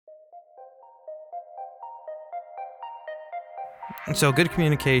So good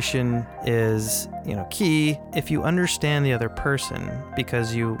communication is, key if you understand the other person,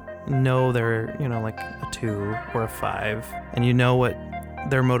 because you know they're, like a 2 or a 5, and you know what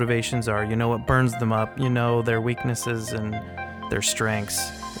their motivations are, you know what burns them up, you know their weaknesses and their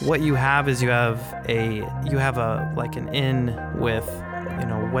strengths. What you have is you have like an in with,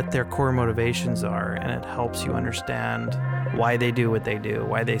 what their core motivations are, and it helps you understand why they do what they do,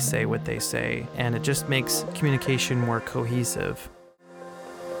 why they say what they say, and it just makes communication more cohesive.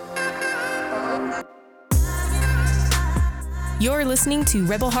 You're listening to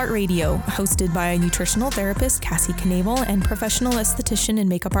Rebel Heart Radio, hosted by nutritional therapist Cassie Knavel and professional esthetician and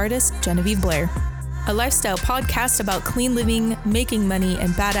makeup artist Genevieve Blair. A lifestyle podcast about clean living, making money, and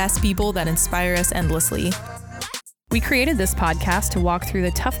badass people that inspire us endlessly. We created this podcast to walk through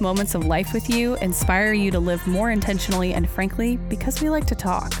the tough moments of life with you, inspire you to live more intentionally, and frankly, because we like to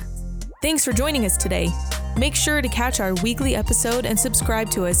talk. Thanks for joining us today. Make sure to catch our weekly episode and subscribe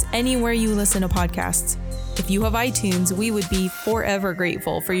to us anywhere you listen to podcasts. If you have iTunes, we would be forever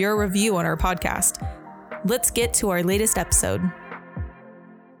grateful for your review on our podcast. Let's get to our latest episode.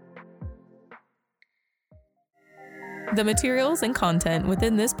 The materials and content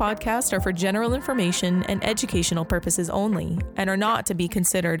within this podcast are for general information and educational purposes only, and are not to be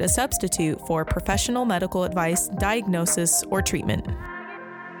considered a substitute for professional medical advice, diagnosis, or treatment.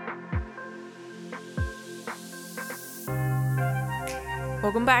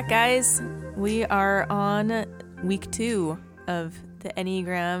 Welcome back, guys. We are on week 2 of the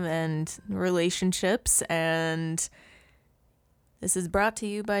Enneagram and relationships, and this is brought to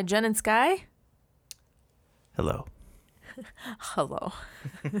you by Jen and Sky. Hello. Hello.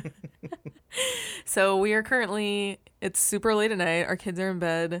 So we are currently, it's super late at night. Our kids are in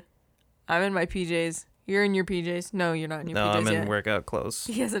bed. I'm in my PJs. You're in your PJs. No, you're not in your PJs I'm yet. in workout clothes.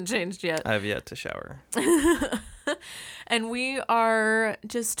 He hasn't changed yet. I have yet to shower. And we are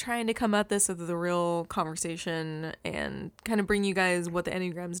just trying to come at this with a real conversation and kind of bring you guys what the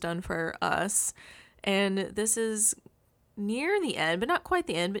Enneagram's done for us. And this is near the end, but not quite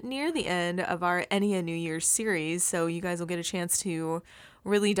the end, but near the end of our Ennea New Year's series. So you guys will get a chance to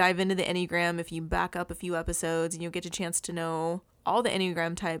really dive into the Enneagram if you back up a few episodes, and you'll get a chance to know all the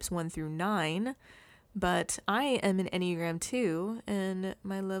Enneagram types 1 through 9. But I am an Enneagram 2, and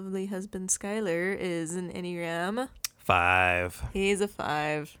my lovely husband Skylar is an Enneagram 5. He's a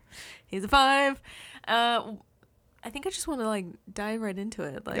 5. He's a 5. I think I just want to dive right into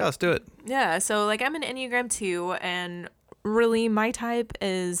it. Yeah, let's do it. Yeah, so I'm an Enneagram 2, and really my type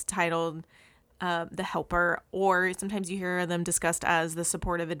is titled the helper, or sometimes you hear them discussed as the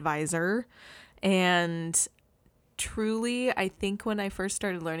supportive advisor. And truly, I think when I first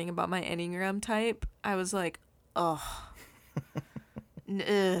started learning about my Enneagram type, I was like, oh,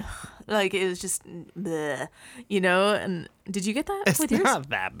 it was just, bleh, and did you get that it's with yours? It's not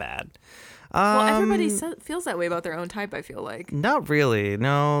that bad. Well, everybody feels that way about their own type, I feel like. Not really.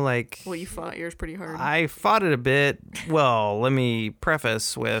 No, Well, you fought yours pretty hard. I fought it a bit. Well, let me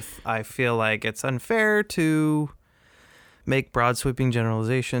preface with, I feel like it's unfair to make broad sweeping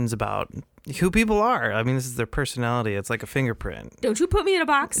generalizations about who people are. I mean, this is their personality. It's like a fingerprint. Don't you put me in a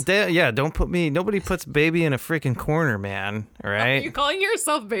box. Don't put me. Nobody puts baby in a freaking corner, man. All right. Are you calling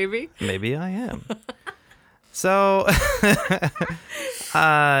yourself baby? Maybe I am. So,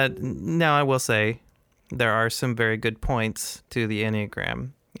 now I will say there are some very good points to the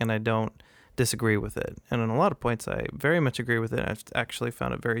Enneagram, and I don't disagree with it. And on a lot of points, I very much agree with it. I've actually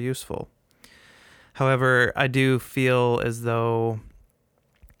found it very useful. However, I do feel as though,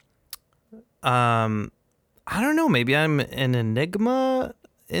 I don't know, maybe I'm an enigma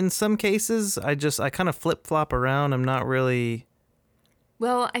in some cases. I kind of flip-flop around. I'm not really...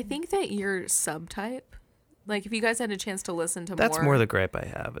 Well, I think that your subtype, if you guys had a chance to listen to That's more the gripe I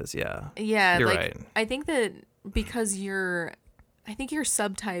have is, yeah. Yeah, you're right. I think that because your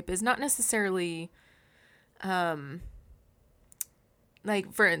subtype is not necessarily, for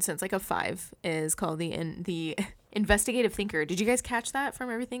instance, a 5 is called the investigative thinker. Did you guys catch that from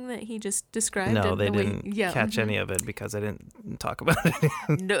everything that he just described? No, they didn't catch any of it because I didn't talk about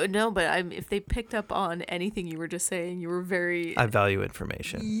it. No, but if they picked up on anything you were just saying, you were very... I value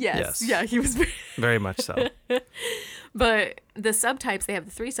information. Yes. Yeah, he was very much so. But the subtypes, they have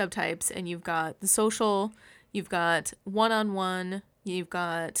the 3 subtypes, and you've got the social, you've got one-on-one, you've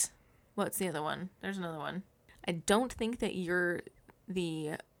got... What's the other one? There's another one. I don't think that you're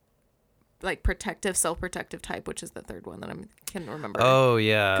the... protective, self-protective type, which is the third one that I can't remember. Oh,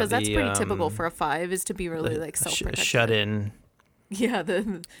 yeah. Because that's pretty typical for a 5, is to be really self-protective. Shut in. Yeah,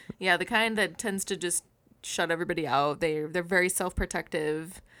 the kind that tends to just shut everybody out. They're very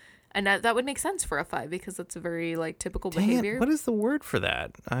self-protective. And that would make sense for a 5 because that's a very like typical Dang behavior. it, what is the word for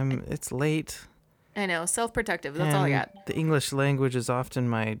that? It's late. I know, self-protective. That's all I got. The English language is often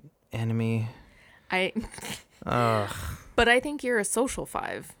my enemy. But I think you're a social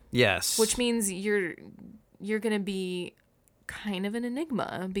 5. Yes. Which means you're going to be kind of an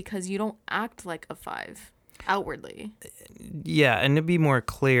enigma because you don't act like a 5 outwardly. Yeah, and to be more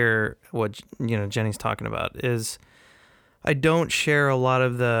clear, what Jenny's talking about is I don't share a lot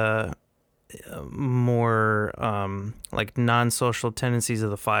of the more like non-social tendencies of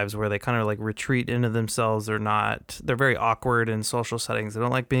the 5s where they kind of like retreat into themselves. They're very awkward in social settings. They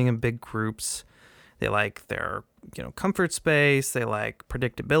don't like being in big groups. They like their comfort space. They like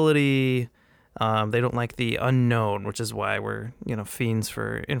predictability. They don't like the unknown, which is why we're fiends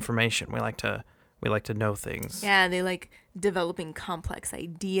for information. We like to know things. Yeah, they like developing complex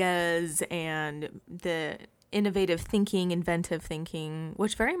ideas and the innovative thinking, inventive thinking,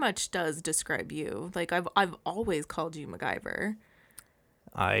 which very much does describe you. Like I've always called you MacGyver.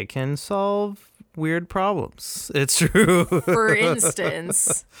 I can solve weird problems. It's true. For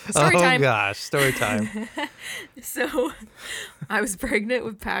instance, story time. Oh gosh, story time. So I was pregnant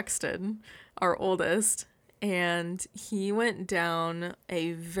with Paxton, our oldest, and he went down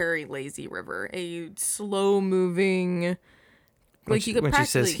a very lazy river, a slow moving. When she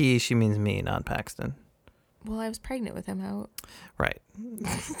says he, she means me, not Paxton. Well, I was pregnant with him out. Right.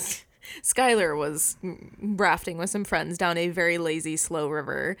 Skylar was rafting with some friends down a very lazy, slow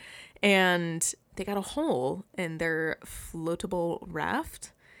river, and they got a hole in their floatable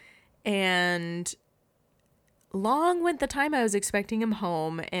raft. And long went the time I was expecting him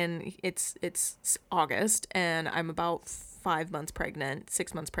home, and it's August, and I'm about 6 months pregnant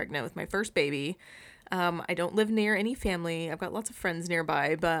with my first baby. I don't live near any family. I've got lots of friends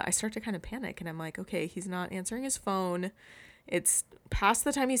nearby, but I start to kind of panic, and I'm like, okay, he's not answering his phone. It's past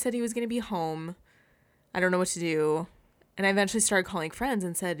the time he said he was going to be home. I don't know what to do. And I eventually started calling friends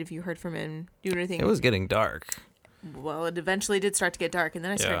and said, if you heard from him, do anything. It was getting dark. Well, it eventually did start to get dark, and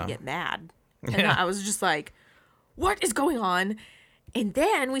then I started to get mad. And Yeah. I was just like, what is going on? And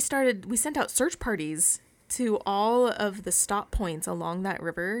then we sent out search parties to all of the stop points along that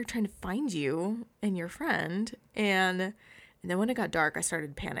river, trying to find you and your friend. And then when it got dark, I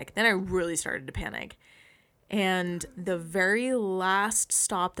started to panic. Then I really started to panic. And the very last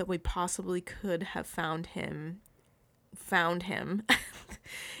stop that we possibly could have found him.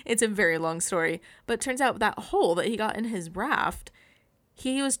 It's a very long story, but it turns out that hole that he got in his raft,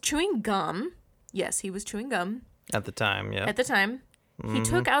 he was chewing gum. Yes, he was chewing gum. At the time, yeah. At the time. He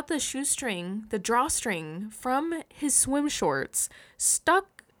took out the drawstring from his swim shorts,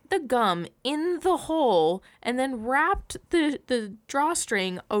 stuck the gum in the hole, and then wrapped the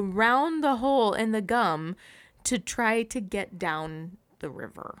drawstring around the hole in the gum to try to get down the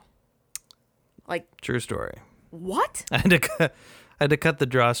river. Like, True story. what? I had to cut the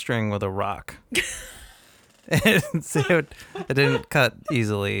drawstring with a rock. It didn't cut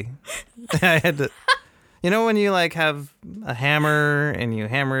easily. I had to. When you like have a hammer and you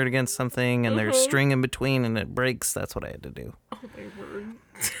hammer it against something and there's string in between and it breaks, that's what I had to do. Oh my word.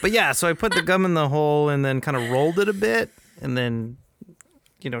 But yeah, so I put the gum in the hole and then kind of rolled it a bit and then,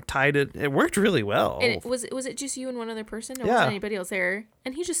 tied it. It worked really well. And was it just you and one other person? Or Yeah. wasn't anybody else there?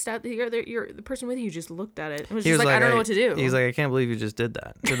 And he just stopped. The person with you just looked at it. And was He just was like, I don't know what to do. He's like, I can't believe you just did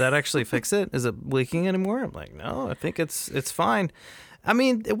that. Did that actually fix it? Is it leaking anymore? I'm like, no, I think it's fine. I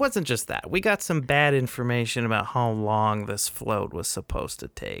mean, it wasn't just that. We got some bad information about how long this float was supposed to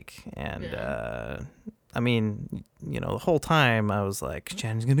take. And, I mean, the whole time I was like,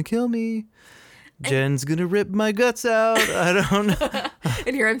 Jen's going to kill me. Jen's going to rip my guts out. I don't know.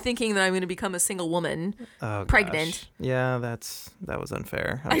 And here I'm thinking that I'm going to become a single woman, Oh, pregnant. gosh. Yeah, that was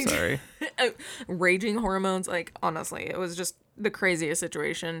unfair. I'm sorry. Raging hormones. Like, honestly, it was just the craziest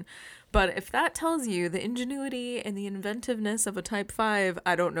situation. But if that tells you the ingenuity and the inventiveness of a type 5,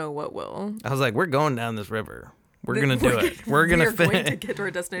 I don't know what will. I was like, we're going down this river. We're going to do it. We're going to get to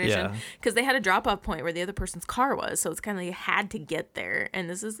our destination. Yeah. Because they had a drop-off point where the other person's car was. So it's kind of, you had to get there.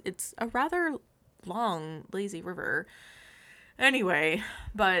 And it's a rather long, lazy river. Anyway,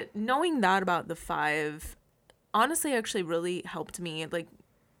 but knowing that about the 5, honestly, actually really helped me. Like,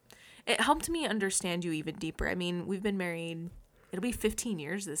 it helped me understand you even deeper. I mean, we've been married, it'll be 15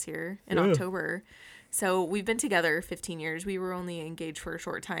 years this year in October. So we've been together 15 years. We were only engaged for a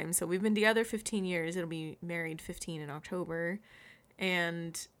short time. So we've been together 15 years. It'll be married 15 in October.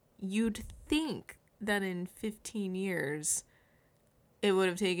 And you'd think that in 15 years, it would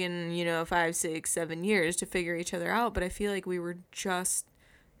have taken, 5, 6, 7 years to figure each other out. But I feel like we were just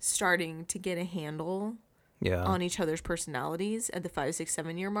starting to get a handle on each other's personalities at the 5, 6,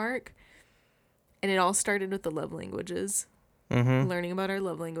 7 year mark. And it all started with the love languages. Learning about our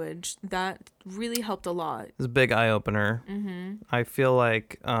love language. That really helped a lot. It's a big eye opener. I feel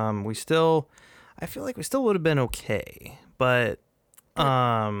like we still would have been okay, but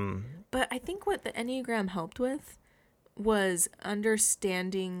I think what the Enneagram helped with was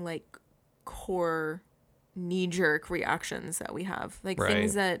understanding like core knee-jerk reactions that we have, like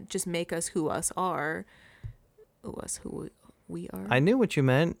things that just make us who us are, who we are. I knew what you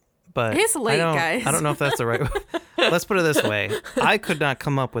meant, but it's late, guys. I don't know if that's the right. Let's put it this way: I could not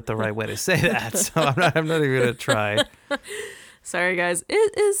come up with the right way to say that, so I'm not even gonna try. Sorry, guys.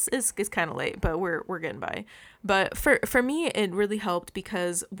 It's kind of late, but we're getting by. But for me, it really helped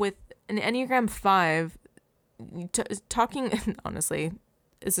because with an Enneagram 5, talking honestly,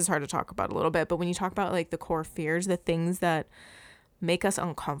 this is hard to talk about a little bit. But when you talk about like the core fears, the things that make us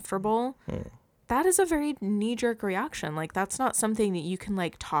uncomfortable. That is a very knee-jerk reaction. Like, that's not something that you can,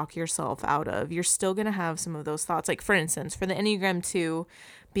 like, talk yourself out of. You're still going to have some of those thoughts. Like, for instance, for the Enneagram 2,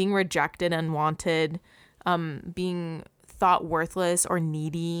 being rejected, unwanted, being thought worthless or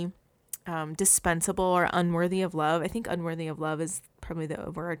needy, dispensable or unworthy of love. I think unworthy of love is probably the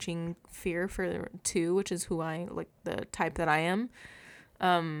overarching fear for 2, which is who I, like, the type that I am,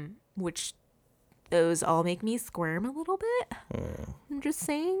 which... those all make me squirm a little bit. I'm just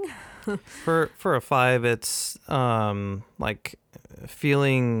saying. For a 5, it's like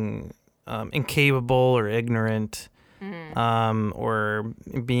feeling incapable or ignorant, or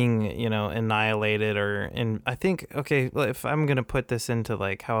being annihilated I think if I'm gonna put this into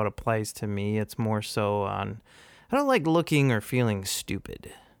like how it applies to me, it's more so on I don't like looking or feeling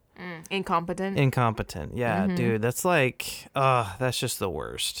stupid. Incompetent. Yeah, dude, that's like that's just the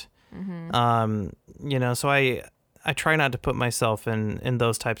worst. So I try not to put myself in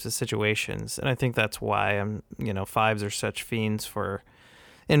those types of situations, and I think that's why 5s are such fiends for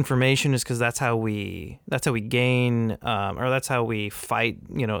information, is because that's how we gain, or that's how we fight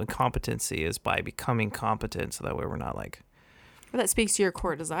incompetency, is by becoming competent, so that way we're not like. Well, that speaks to your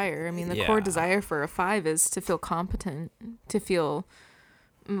core desire. I mean, the core desire for a 5 is to feel competent, to feel.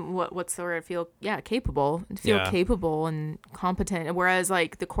 What's the word? Capable. Capable and competent. Whereas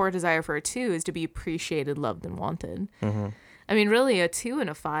like the core desire for a 2 is to be appreciated, loved, and wanted. I mean, really, a 2 and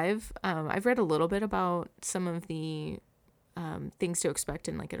a 5. I've read a little bit about some of the things to expect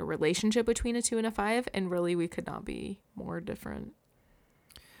in like in a relationship between a 2 and a 5, and really, we could not be more different.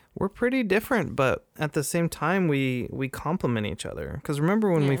 We're pretty different, but at the same time, we complement each other. Because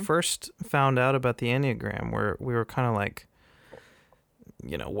remember when we first found out about the Enneagram, we were kind of like.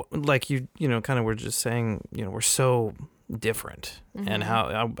 Like you kind of were just saying, we're so different, and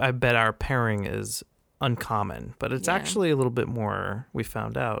how I bet our pairing is uncommon, but it's actually a little bit more, we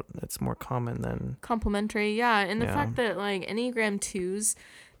found out it's more common than complementary. And the fact that like Enneagram 2s,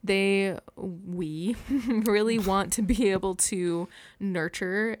 we really want to be able to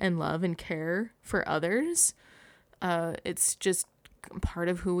nurture and love and care for others. It's just part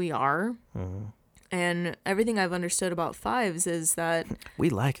of who we are. And everything I've understood about 5s is that... we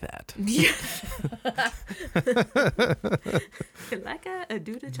like that. Like a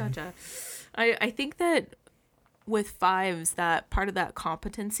do-da cha-cha. I think that with 5s, that part of that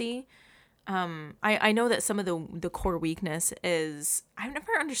competency... I know that some of the core weakness is... I've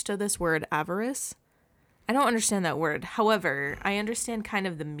never understood this word, avarice. I don't understand that word. However, I understand kind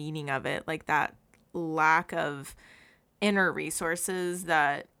of the meaning of it. Like that lack of inner resources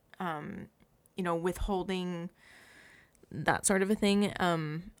that... withholding, that sort of a thing.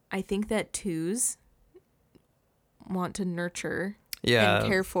 I think that 2s want to nurture and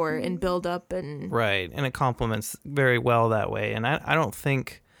care for and build up and... Right, and it complements very well that way. And I don't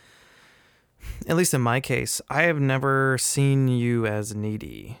think, at least in my case, I have never seen you as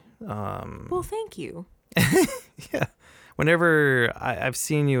needy. Well, thank you. Yeah. Whenever I've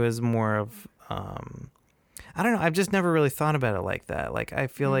seen you as more of... I don't know. I've just never really thought about it like that. Like, I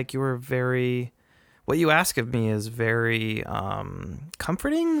feel like you were very... What you ask of me is very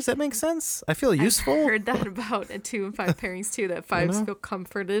comforting. Does that make sense? I feel useful. I've heard that about a 2 and 5 pairings too, that 5s feel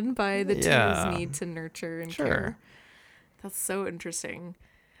comforted by the 2's need to nurture and care. That's so interesting.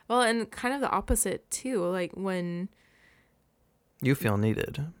 Well, and kind of the opposite too. Like when... You feel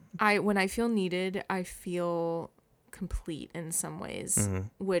needed. When I feel needed, I feel... complete in some ways,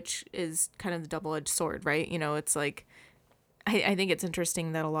 which is kind of the double-edged sword, right? It's like I think it's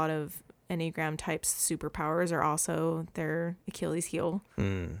interesting that a lot of Enneagram types superpowers are also their Achilles heel,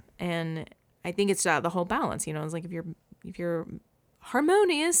 and I think it's the whole balance. It's like if you're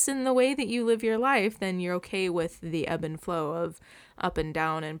harmonious in the way that you live your life, then you're okay with the ebb and flow of up and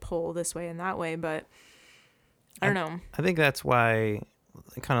down and pull this way and that way. But I don't know. I think that's why,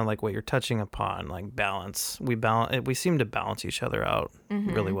 kind of like what you're touching upon, like balance. We seem to balance each other out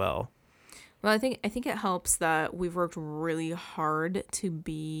really well. Well, I think it helps that we've worked really hard to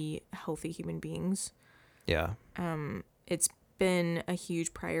be healthy human beings. Yeah. It's been a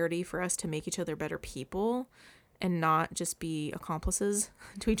huge priority for us to make each other better people and not just be accomplices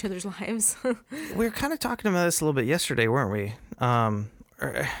to each other's lives. We were kind of talking about this a little bit yesterday, weren't we?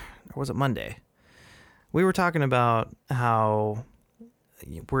 Or was it Monday? We were talking about how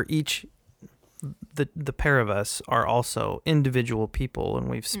we're each, the pair of us are also individual people, and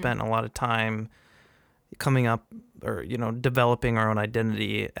we've spent a lot of time coming up or, developing our own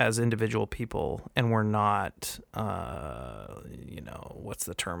identity as individual people, and we're not, what's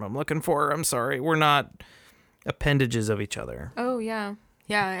the term I'm looking for? I'm sorry. We're not appendages of each other. Oh, yeah.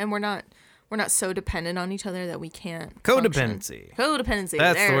 Yeah, and we're not so dependent on each other that we can't Codependency. Function.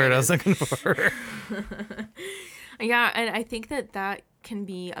 That's the word I was looking for. Yeah, and I think that can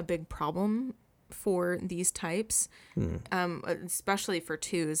be a big problem for these types, especially for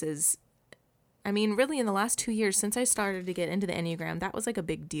twos, is, I mean, really in the last 2 years since I started to get into the Enneagram, that was like a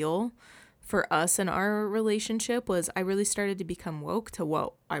big deal for us in our relationship. Was I really started to become woke to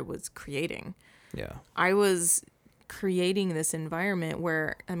what I was creating. Yeah. I was creating this environment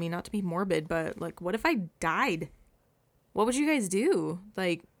where, I mean, not to be morbid, but like, what if I died? What would you guys do?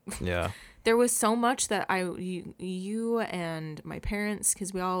 Like, yeah. There was so much that you and my parents,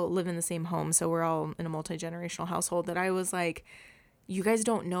 because we all live in the same home, so we're all in a multi-generational household, that I was like, you guys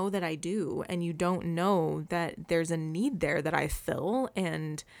don't know that I do, and you don't know that there's a need there that I fill,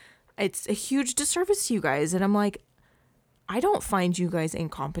 and it's a huge disservice to you guys. And I'm like, I don't find you guys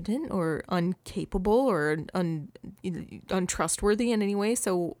incompetent or incapable or untrustworthy in any way.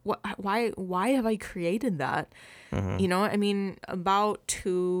 So why have I created that? Mm-hmm. I mean, about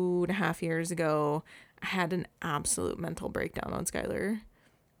 2.5 years ago, I had an absolute mental breakdown on Skylar.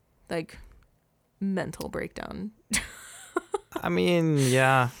 Like, mental breakdown. I mean,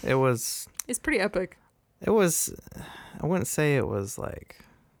 yeah, it's pretty epic. I wouldn't say it was like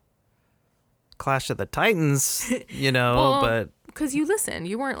Clash of the Titans, well, but because you listened,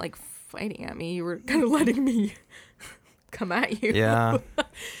 you weren't like fighting at me, you were kind of letting me come at you. Yeah.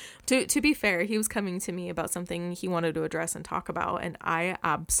 To be fair, he was coming to me about something he wanted to address and talk about, and I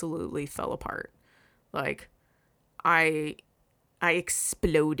absolutely fell apart. Like, I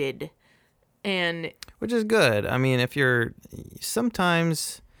exploded. And which is good. I mean, if you're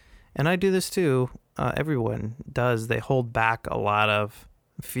sometimes, and I do this too, everyone does, they hold back a lot of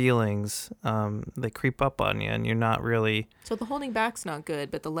feelings. They creep up on you, and you're not really. So the holding back's not good,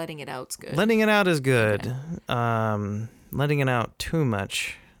 but the letting it out's good. Letting it out is good. Okay. Letting it out too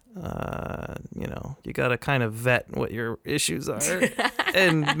much, you got to kind of vet what your issues are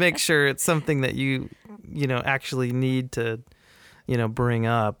and make sure it's something that you actually need to, bring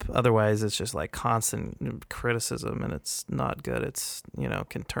up. Otherwise, it's just like constant criticism, and it's not good. It's,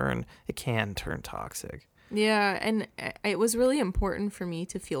 it can turn toxic. Yeah, and it was really important for me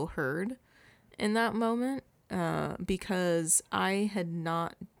to feel heard in that moment, because I had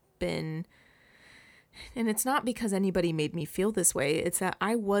not been, and it's not because anybody made me feel this way, it's that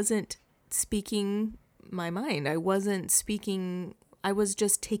I wasn't speaking my mind. I was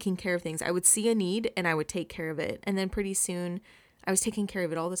just taking care of things. I would see a need and I would take care of it. And then pretty soon I was taking care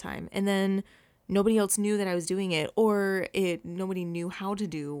of it all the time. And then nobody else knew that I was doing it, or nobody knew how to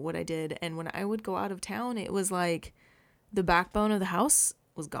do what I did. And when I would go out of town, it was like the backbone of the house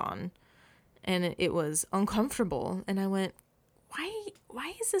was gone, and it was uncomfortable. And I went,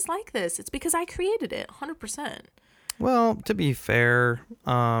 why is this like this? It's because I created it 100%. Well, to be fair,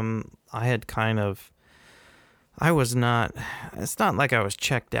 it's not like I was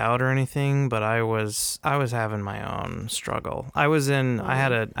checked out or anything, but I was having my own struggle. I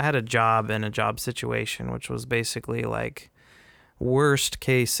had a job in a job situation, which was basically like worst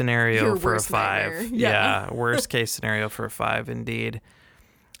case scenario for a 5. Yeah, worst case scenario for a 5 indeed.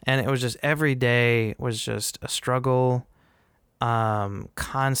 And it was just every day was just a struggle.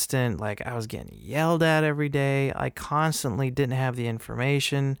 Constant, like I was getting yelled at every day. I constantly didn't have the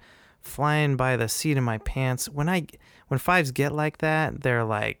information, flying by the seat of my pants. When 5s get like that, they're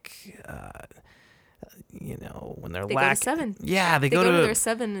like, when they go to 7. Yeah, they go to their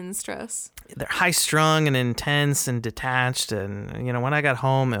 7 in stress. They're high strung and intense and detached. And, when I got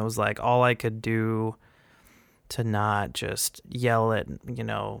home, it was like all I could do to not just yell at,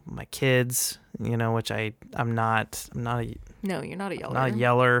 my kids, which I'm not a No, you're not a yeller. not a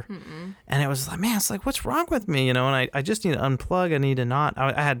yeller. Mm-mm. And it was like, man, it's like, what's wrong with me? And I just need to unplug. I need to not.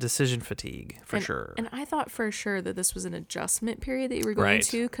 I had decision fatigue for sure. And I thought for sure that this was an adjustment period that you were going Right.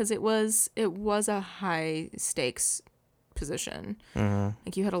 to, because it was a high stakes position.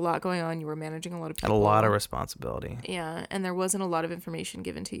 Like you had a lot going on. You were managing a lot of people. Had a lot of responsibility. Yeah, and there wasn't a lot of information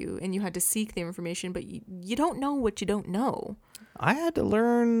given to you, and you had to seek the information, but you don't know what you don't know. I had to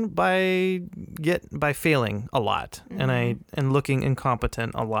learn by failing a lot, and looking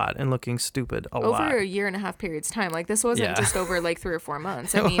incompetent a lot, and looking stupid a lot. Over a year and a half period's time. Like this wasn't Yeah. just over like 3 or 4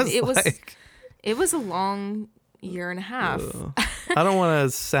 months. I mean, it was like, it was a long year and a half. I don't want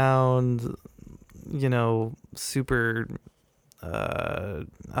to sound, super.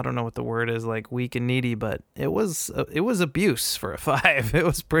 I don't know what the word is, like weak and needy, but it was abuse for a 5. It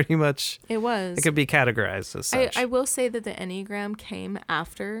was pretty much. It was. It could be categorized as such. I will say that the Enneagram came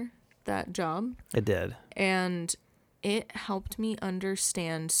after that job, It did. and it helped me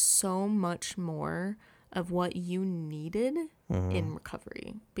understand so much more of what you needed in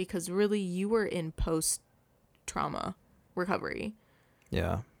recovery, because really you were in post-trauma recovery.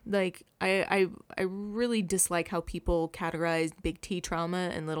 Yeah. Like I really dislike how people categorize big T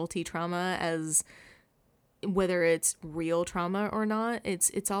trauma and little T trauma as whether it's real trauma or not.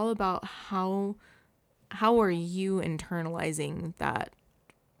 It's all about how are you internalizing that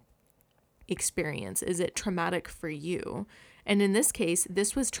experience? Is it traumatic for you? And in this case,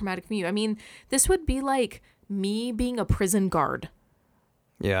 this was traumatic for you. I mean, this would be like me being a prison guard.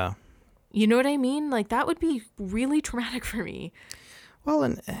 Yeah. You know what I mean? Like that would be really traumatic for me. Well,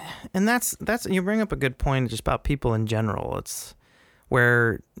 and that's you bring up a good point just about people in general. It's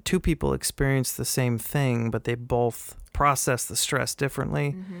where two people experience the same thing, but they both process the stress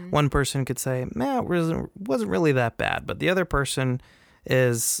differently. One person could say, "Man, it wasn't really that bad," but the other person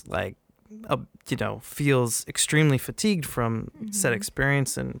is like, feels extremely fatigued from said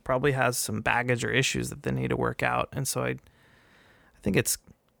experience and probably has some baggage or issues that they need to work out. And so I think it's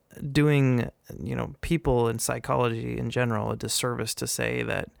doing, people in psychology in general a disservice to say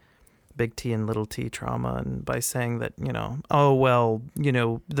that big T and little T trauma, and by saying that,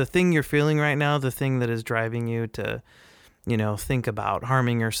 the thing you're feeling right now, the thing that is driving you to, think about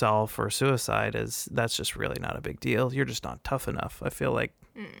harming yourself or suicide, that's just really not a big deal. You're just not tough enough. I feel like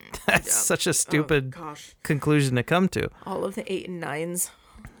that's such a stupid conclusion to come to. All of the 8 and 9s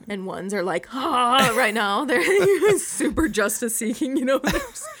and 1s are like, right now. They're super justice seeking,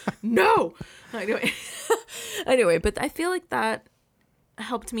 No. Anyway, but I feel like that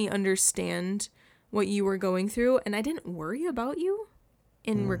helped me understand what you were going through, and I didn't worry about you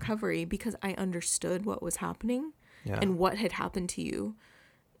in recovery because I understood what was happening and what had happened to you.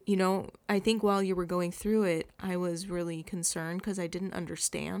 I think while you were going through it, I was really concerned because I didn't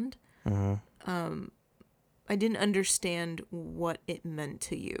understand. I didn't understand what it meant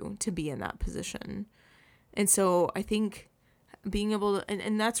to you to be in that position. And so I think being able to,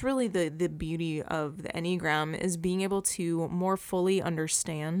 and that's really the beauty of the Enneagram, is being able to more fully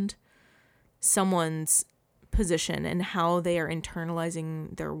understand someone's position and how they are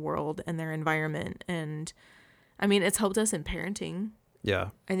internalizing their world and their environment. And I mean, it's helped us in parenting. Yeah.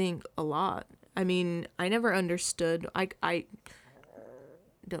 I think a lot. I mean, I never understood. I'm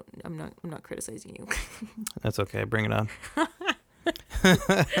not criticizing you. That's okay. Bring it on.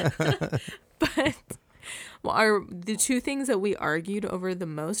 But the two things that we argued over the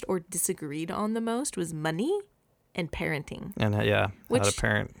most or disagreed on the most was money and parenting. And how to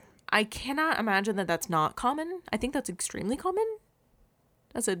parent. I cannot imagine that that's not common. I think that's extremely common.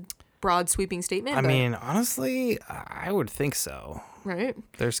 That's a broad sweeping statement. I mean, honestly, I would think so. Right.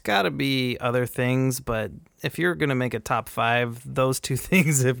 There's got to be other things, but if you're going to make a top 5, those two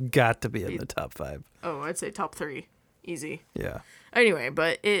things have got to be in the top 5. Oh, I'd say top 3. Easy. Yeah. Anyway,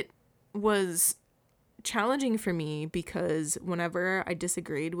 but it was challenging for me because whenever I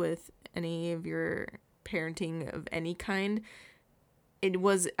disagreed with any of your parenting of any kind,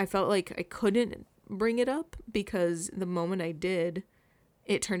 I felt like I couldn't bring it up because the moment I did,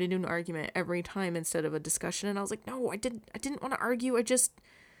 it turned into an argument every time instead of a discussion. And I was like, no, I didn't want to argue. I just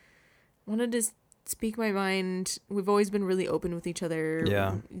wanted to speak my mind. We've always been really open with each other.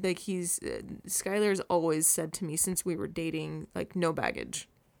 Yeah. Like Skylar's always said to me since we were dating, like, no baggage.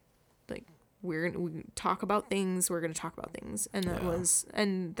 Like, we talk about things. We're going to talk about things. And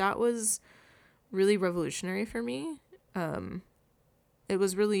that was really revolutionary for me. It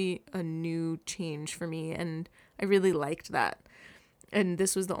was really a new change for me. And I really liked that. And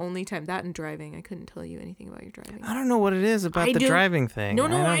this was the only time, that and driving. I couldn't tell you anything about your driving. I don't know what it is about the driving thing. No,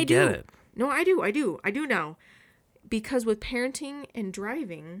 I don't get it. No, I do now. because with parenting and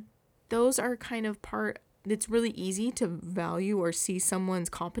driving, those are kind of it's really easy to value or see someone's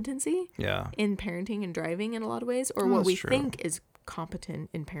competency in parenting and driving in a lot of ways, or what we think is competent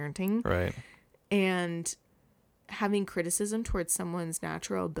in parenting. Right. And having criticism towards someone's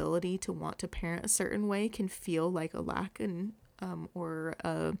natural ability to want to parent a certain way can feel like a lack and or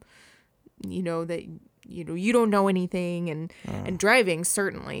you don't know anything, and driving,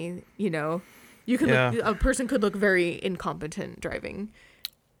 certainly, you could a person could look very incompetent driving,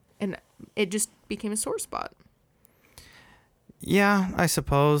 and it just became a sore spot. Yeah, I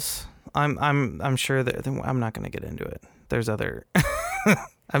suppose. I'm sure that I'm not going to get into it. There's other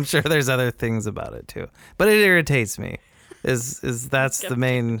I'm sure there's other things about it too, but it irritates me. That's the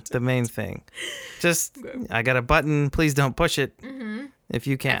main thing. Just I got a button. Please don't push it. If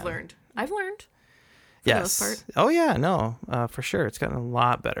you can. I've learned. Yes. For the most part. Oh yeah. No. For sure. It's gotten a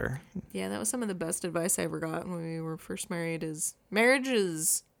lot better. Yeah, that was some of the best advice I ever got when we were first married. Is marriage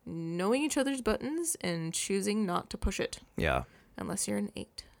is knowing each other's buttons and choosing not to push it. Yeah. Unless you're an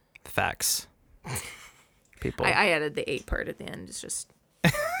 8. Facts. People. I added the 8 part at the end. It's just.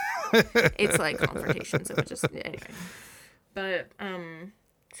 It's like confrontation, so it just anyway. But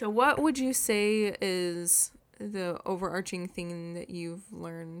so what would you say is the overarching thing that you've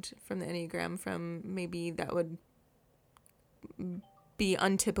learned from the Enneagram, from maybe that would be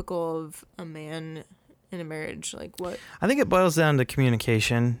untypical of a man in a marriage? Like what? I think it boils down to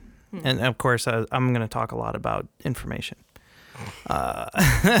communication, and of course I'm going to talk a lot about information.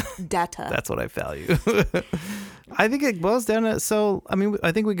 Data. That's what I value. I think it boils down to,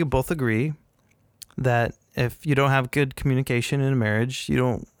 I think we could both agree that if you don't have good communication in a marriage, you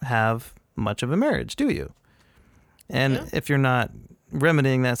don't have much of a marriage, do you? And if you're not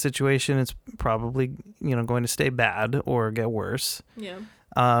remedying that situation, it's probably, going to stay bad or get worse. Yeah.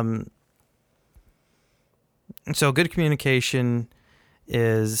 So good communication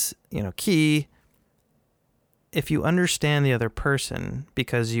is, key. If you understand the other person,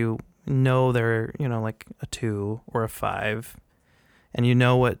 because you know they're, like a 2 or a 5, and you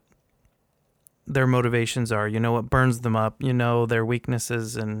know what their motivations are, what burns them up, their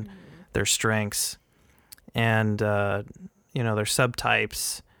weaknesses and their strengths, and, their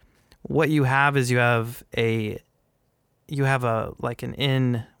subtypes. What you have is you have an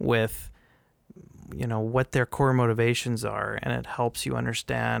in with, what their core motivations are, and it helps you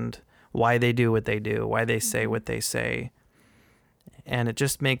understand why they do what they do, why they say what they say. And it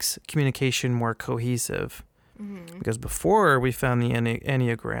just makes communication more cohesive. Mm-hmm. Because before we found the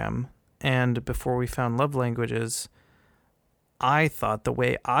Enneagram and before we found love languages, I thought the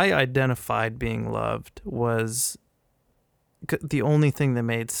way I identified being loved was the only thing that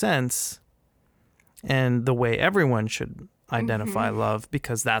made sense, and the way everyone should identify love,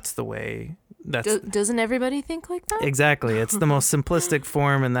 because that's the way. Doesn't everybody think like that? Exactly. It's the most simplistic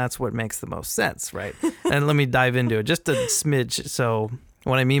form, and that's what makes the most sense, right? And let me dive into it just a smidge. So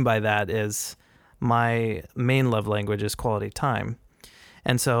what I mean by that is my main love language is quality time.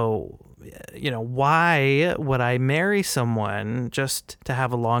 And so, why would I marry someone just to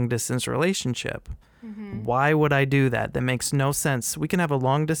have a long distance relationship? Mm-hmm. Why would I do that? That makes no sense. We can have a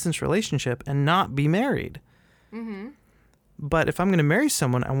long distance relationship and not be married. Mm-hmm. But if I'm going to marry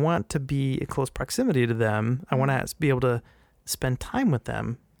someone, I want to be in close proximity to them. I want to be able to spend time with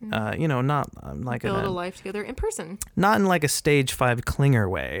them. Not like build a life together in person. Not in like a stage 5 clinger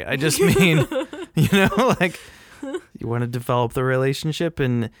way. I just mean, like you want to develop the relationship,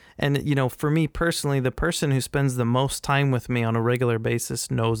 and for me personally, the person who spends the most time with me on a regular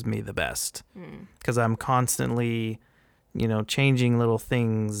basis knows me the best, because I'm constantly changing little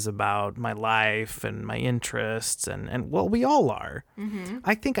things about my life and my interests, and well, we all are. Mm-hmm.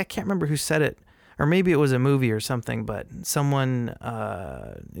 I can't remember who said it, or maybe it was a movie or something, but someone,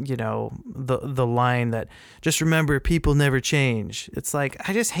 the line that, just remember, people never change. It's like,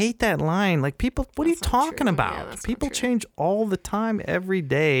 I just hate that line. Like, people, what are you talking about? Yeah, people change all the time, every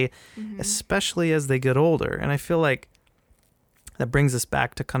day, especially as they get older. And I feel like that brings us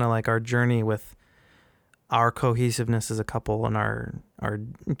back to kind of like our journey with our cohesiveness as a couple, and our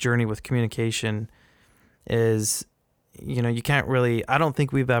journey with communication is, you can't really, I don't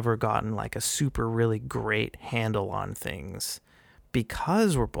think we've ever gotten like a super really great handle on things,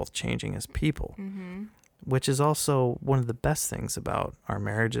 because we're both changing as people, which is also one of the best things about our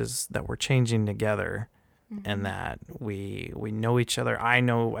marriages, that we're changing together, and that we know each other. I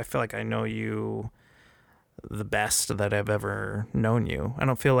feel like I know you the best that I've ever known you. I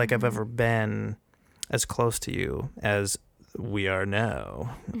don't feel like I've ever been as close to you as we are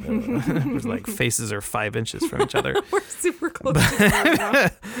now. It's like faces are 5 inches from each other. We're super close to each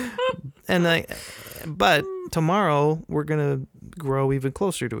other now. But tomorrow we're gonna grow even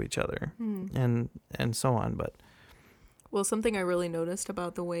closer to each other, and so on. But well, something I really noticed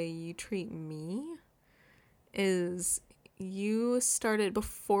about the way you treat me is you started,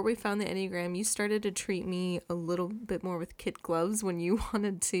 before we found the Enneagram, you started to treat me a little bit more with kid gloves when you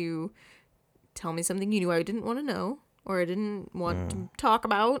wanted to tell me something you knew I didn't want to know or I didn't want to talk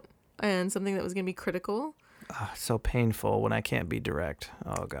about, and something that was going to be critical. So painful when I can't be direct.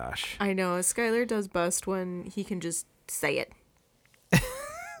 Oh, gosh. I know. Skylar does best when he can just say it.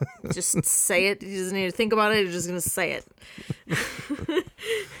 Just say it. He doesn't need to think about it. He's just going to say it.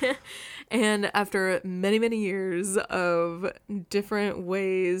 And after many, many years of different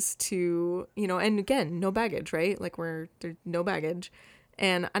ways to, and again, no baggage, right? Like there's no baggage.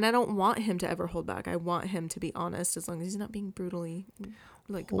 And I don't want him to ever hold back. I want him to be honest, as long as he's not being brutally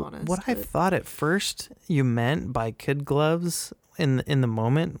honest. What I thought at first you meant by kid gloves in the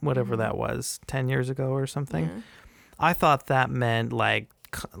moment, whatever that was, 10 years ago or something, I thought that meant like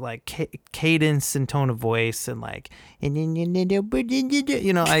cadence and tone of voice and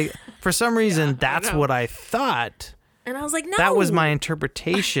for some reason that's what I thought. And I was like, no. That was my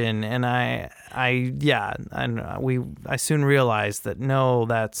interpretation, and I soon realized that no,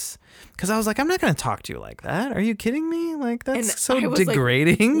 that's because I was like, I'm not going to talk to you like that. Are you kidding me? Like that's so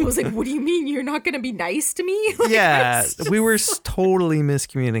degrading. I was like, what do you mean you're not going to be nice to me? Yeah, we were totally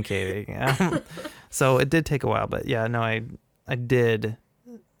miscommunicating. So it did take a while, but yeah, no, I did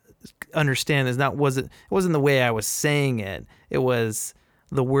understand. It wasn't the way I was saying it. It was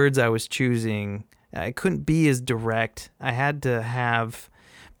the words I was choosing. I couldn't be as direct. I had to have,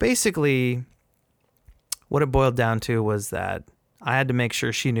 basically, what it boiled down to was that I had to make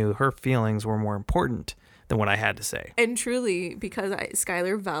sure she knew her feelings were more important than what I had to say. And truly, because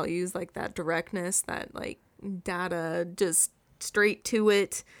Skylar values like that directness, that like data, just straight to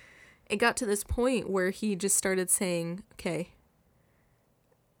it, it got to this point where he just started saying, okay,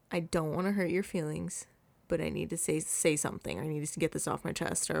 I don't want to hurt your feelings, but I need to say something. I need to get this off my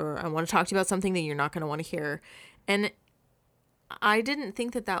chest, or I want to talk to you about something that you're not going to want to hear. And I didn't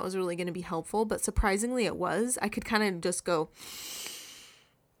think that was really going to be helpful, but surprisingly it was. I could kind of just go,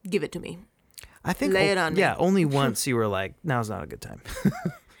 give it to me. I think lay it on me. Yeah, only once you were like, now's not a good time.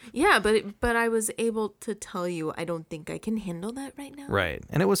 Yeah, but I was able to tell you, I don't think I can handle that right now. Right.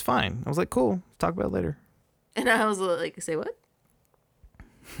 And it was fine. I was like, cool, talk about it later. And I was like, say what?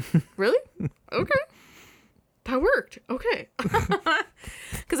 Really? Okay. That worked. Okay.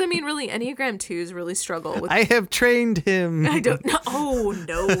 Because, I mean, really, Enneagram 2s really struggle with... I have trained him. I don't know. Oh,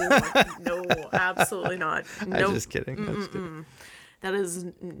 no. No, absolutely not. No. I'm just kidding. That is...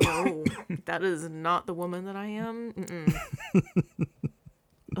 No. That is not the woman that I am.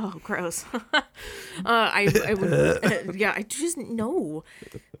 Oh, gross. I would... yeah, I just... No.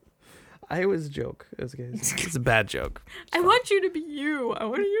 I always joke. It's a bad joke. I want you to be you. I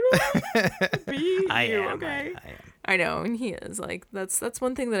want you to be you. I am. Okay. I know, and he is. Like, that's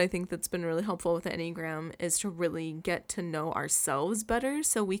one thing that I think that's been really helpful with the Enneagram is to really get to know ourselves better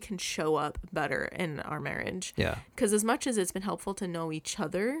so we can show up better in our marriage. Yeah. Because as much as it's been helpful to know each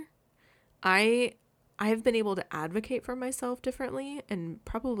other, I have been able to advocate for myself differently and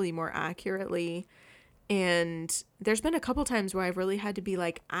probably more accurately. And there's been a couple times where I've really had to be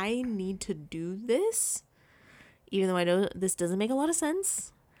like, I need to do this, even though I know this doesn't make a lot of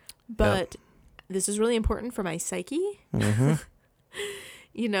sense, but this is really important for my psyche, and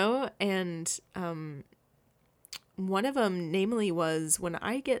one of them, namely, was when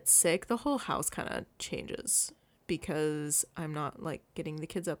I get sick, the whole house kind of changes because I'm not like getting the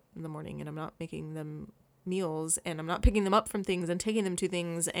kids up in the morning and I'm not making them meals and I'm not picking them up from things and taking them to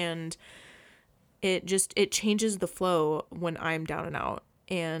things, and it changes the flow when I'm down and out.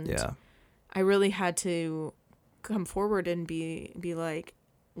 And I really had to come forward and be like,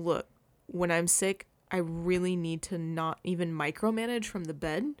 look, when I'm sick, I really need to not even micromanage from the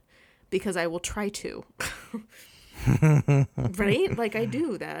bed because I will try to. Right? Like I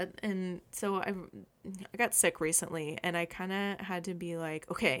do that. And so I got sick recently and I kind of had to be like,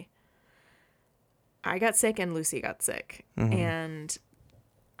 okay, I got sick and Lucy got sick. And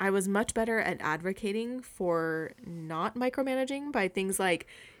I was much better at advocating for not micromanaging by things like,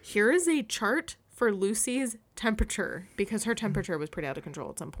 here is a chart for Lucy's temperature, because her temperature was pretty out of control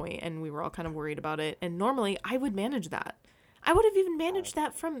at some point and we were all kind of worried about it. And normally I would manage that. I would have even managed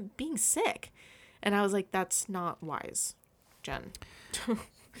that from being sick. And I was like, that's not wise, Jen.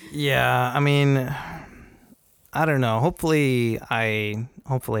 Yeah, I mean, I don't know. Hopefully I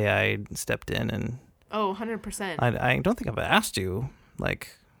stepped in and... Oh, 100%. I don't think I've asked you,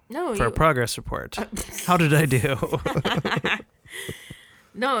 like... No, for a progress report. How did I do?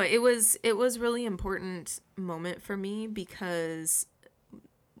 No, it was really important moment for me because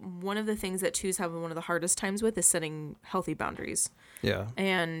one of the things that twos have one of the hardest times with is setting healthy boundaries. Yeah.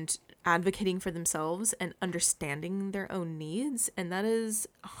 And advocating for themselves and understanding their own needs. And that has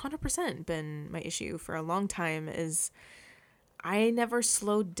 100% been my issue for a long time is I never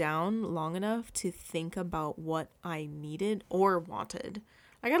slowed down long enough to think about what I needed or wanted.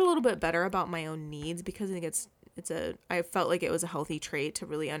 I got a little bit better about my own needs because I think I felt like it was a healthy trait to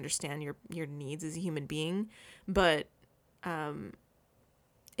really understand your needs as a human being, but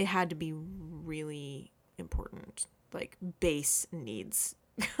it had to be really important, like base needs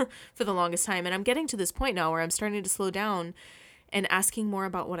for the longest time. And I'm getting to this point now where I'm starting to slow down and asking more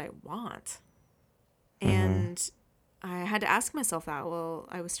about what I want. And I had to ask myself that. Well,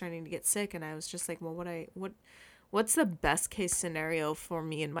 I was starting to get sick and I was just like, well, what's the best case scenario for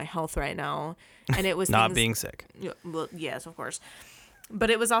me and my health right now? And it was not being sick. Well, yes, of course.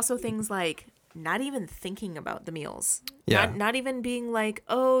 But it was also things like not even thinking about the meals. Yeah. Not even being like,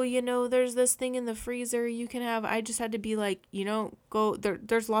 oh, there's this thing in the freezer you can have. I just had to be like, go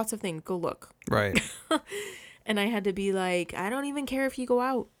there's lots of things. Go look. Right. And I had to be like, I don't even care if you go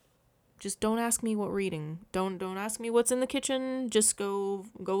out. Just don't ask me what we're eating. Don't ask me what's in the kitchen. Just go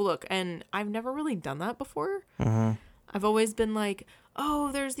look. And I've never really done that before. Mm-hmm. I've always been like,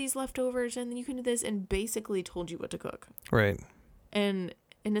 oh, there's these leftovers and you can do this, and basically told you what to cook. Right. And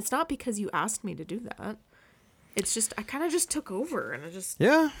it's not because you asked me to do that. It's just I kind of just took over and I just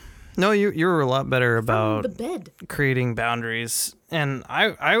No, you were a lot better about the bed creating boundaries, and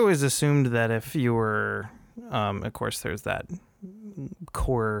I always assumed that if you were, of course, there's that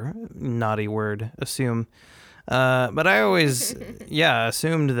core naughty word, assume. But I always,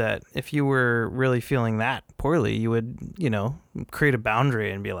 assumed that if you were really feeling that poorly, you would, create a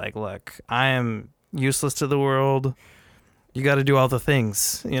boundary and be like, look, I am useless to the world. You got to do all the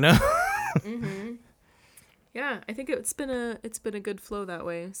things, Mm-hmm. Yeah, I think it's been a good flow that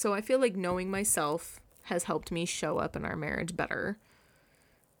way. So I feel like knowing myself has helped me show up in our marriage better.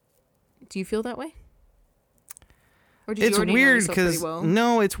 Do you feel that way? Or did it's you already weird know yourself pretty because well?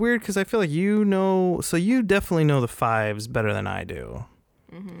 No, it's weird because I feel like so you definitely know the fives better than I do.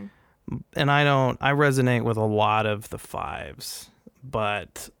 Mm-hmm. And I resonate with a lot of the fives,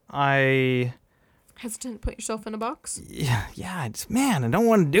 but I hesitant to put yourself in a box? Yeah, I don't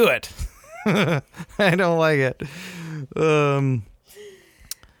want to do it. I don't like it.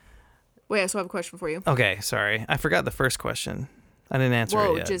 Wait, I still have a question for you. Okay, sorry. I forgot the first question. I didn't answer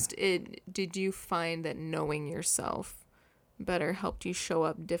it yet. Did you find that knowing yourself better helped you show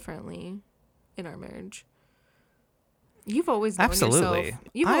up differently in our marriage? You've always known Absolutely. yourself.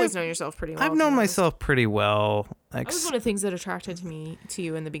 You've always known yourself pretty well. I've known myself pretty well. That was one of the things that attracted to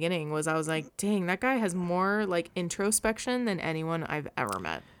you in the beginning was I was like, dang, that guy has more like introspection than anyone I've ever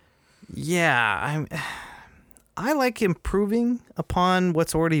met. Yeah, I like improving upon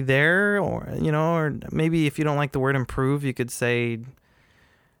what's already there, or maybe if you don't like the word improve, you could say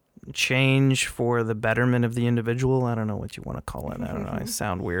change for the betterment of the individual. I don't know what you want to call it. I don't know. I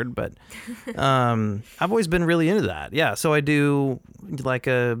sound weird, but I've always been really into that. Yeah, so I do I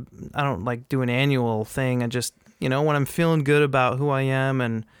don't like do an annual thing. I just, when I'm feeling good about who I am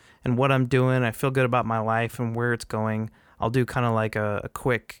and what I'm doing, I feel good about my life and where it's going, I'll do kind of like a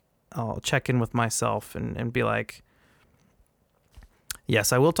quick, I'll check in with myself and be like,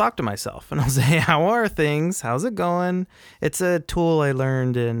 yes, I will talk to myself, and I'll say, how are things? How's it going? It's a tool I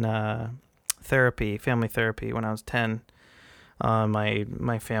learned in family therapy when I was 10.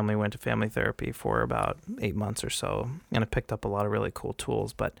 My family went to family therapy for about 8 months or so, and I picked up a lot of really cool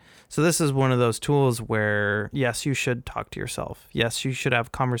tools. So this is one of those tools where, yes, you should talk to yourself. Yes, you should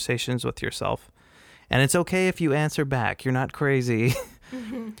have conversations with yourself. And it's okay if you answer back. You're not crazy.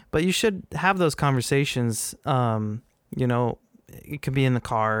 But you should have those conversations. It can be in the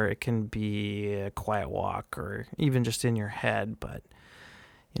car. It can be a quiet walk or even just in your head. But,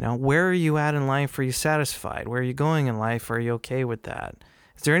 where are you at in life? Are you satisfied? Where are you going in life? Are you okay with that?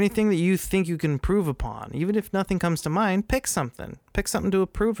 Is there anything that you think you can improve upon? Even if nothing comes to mind, pick something. Pick something to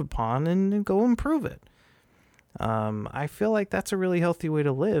improve upon and go improve it. I feel like that's a really healthy way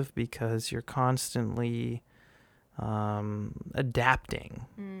to live because you're constantly adapting.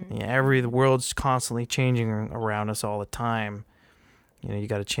 The world's constantly changing around us all the time. You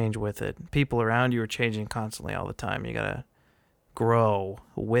got to change with it. People around you are changing constantly all the time. You got to grow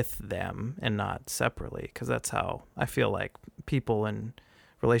with them and not separately, because that's how I feel like people and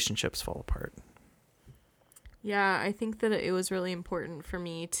relationships fall apart. Yeah, I think that it was really important for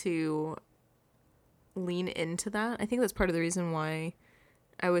me to lean into that. I think that's part of the reason why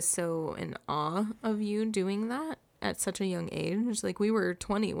I was so in awe of you doing that, at such a young age. Like, we were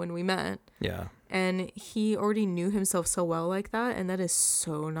 20 when we met. Yeah. And he already knew himself so well like that. And that is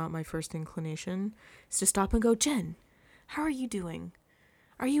so not my first inclination. Is to stop and go, Jen, how are you doing?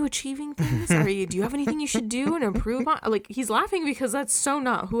 Are you achieving things? Do you have anything you should do and improve on? Like, he's laughing because that's so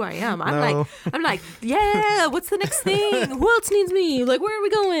not who I am. I'm like, yeah, what's the next thing? Who else needs me? Like, where are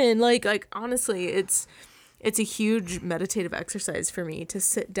we going? Like honestly, it's a huge meditative exercise for me to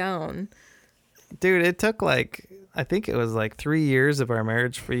sit down. Dude, it took I think it was 3 years of our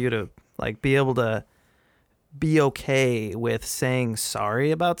marriage for you to be able to be okay with saying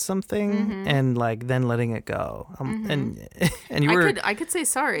sorry about something and then letting it go. And you were I could say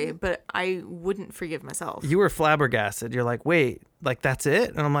sorry, but I wouldn't forgive myself. You were flabbergasted. You're like, wait, that's it?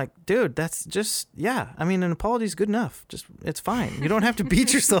 And I'm like, dude, that's just, yeah. I mean, an apology is good enough. Just, it's fine. You don't have to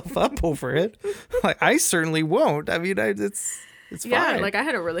beat yourself up over it. I certainly won't. I mean, it's fine. Yeah, I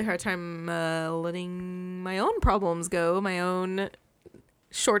had a really hard time letting my own problems go, my own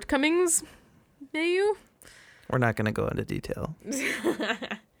shortcomings. We're not going to go into detail.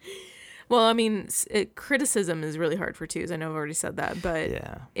 Well, I mean, criticism is really hard for twos. I know I've already said that, but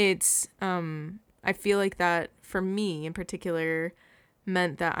yeah. It's, I feel like that for me in particular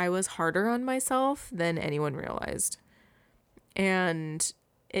meant that I was harder on myself than anyone realized. And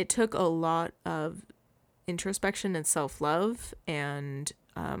it took a lot of introspection and self-love and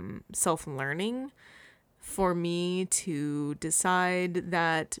self-learning for me to decide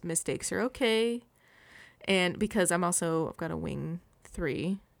that mistakes are okay. And because I've got a wing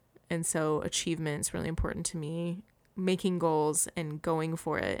 3, and so achievement is really important to me. Making goals and going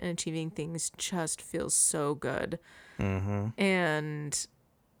for it and achieving things just feels so good. And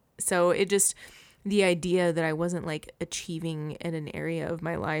so the idea that I wasn't achieving in an area of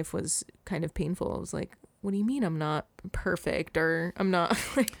my life was kind of painful. I was like, what do you mean I'm not perfect, or I'm not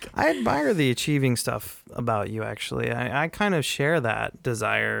I admire the achieving stuff about you, actually. I kind of share that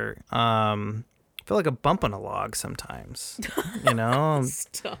desire. I feel like a bump on a log sometimes,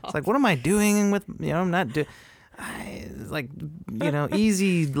 Stop. It's what am I doing with, I'm not doing,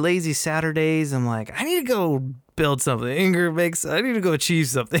 easy, lazy Saturdays. I'm like, I need to go build something. I need to go achieve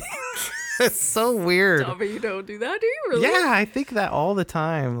something. It's so weird. Stop, but you don't do that, do you really? Yeah, I think that all the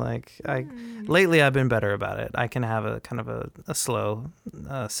time. Lately I've been better about it. I can have a kind of a slow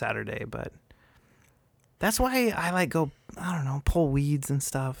Saturday, but that's why I go, I don't know, pull weeds and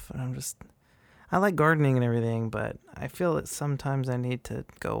stuff. And I like gardening and everything, but I feel that sometimes I need to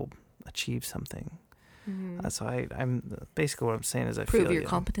go achieve something. So I'm basically what I'm saying is prove your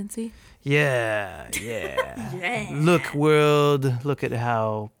competency. Yeah. Yeah. Look, world, look at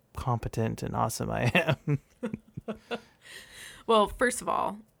how competent and awesome I am. Well, first of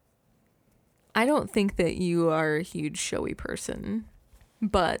all, I don't think that you are a huge showy person,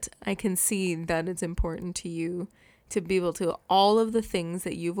 but I can see that it's important to you to be able to, all of the things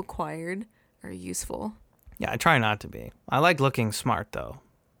that you've acquired are useful. Yeah, I try not to be. I like looking smart, though.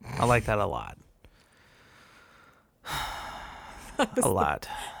 I like that a lot. A lot.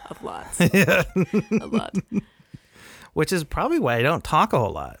 Yeah. A lot. Which is probably why I don't talk a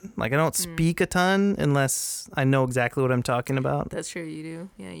whole lot. I don't speak a ton unless I know exactly what I'm talking about. That's true, you do.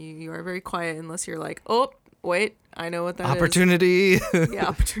 Yeah, you are very quiet unless you're like, oh, wait, I know what that opportunity. is. Yeah,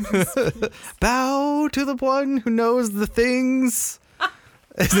 opportunity. Bow to the one who knows the things.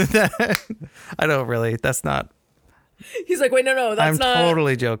 Isn't that? I don't really. That's not. He's like, wait, no, that's not. I'm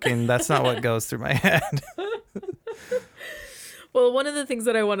totally joking. That's not what goes through my head. Well, one of the things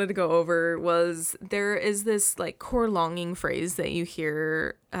that I wanted to go over was there is this core longing phrase that you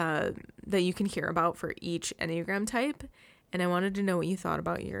hear, that you can hear about for each Enneagram type. And I wanted to know what you thought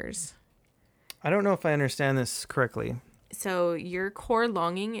about yours. I don't know if I understand this correctly. So your core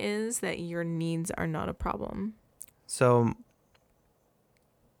longing is that your needs are not a problem. So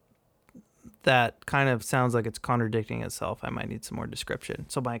that kind of sounds like it's contradicting itself. I might need some more description.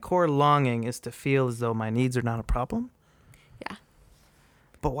 So my core longing is to feel as though my needs are not a problem? Yeah.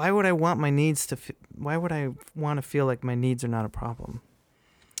 But why would I want my needs to why would I want to feel like my needs are not a problem?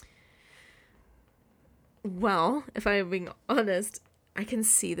 Well, if I'm being honest, I can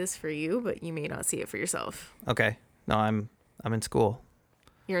see this for you, but you may not see it for yourself. Okay. No, I'm in school.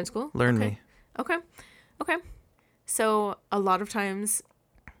 You're in school? Learn me. Okay. So a lot of times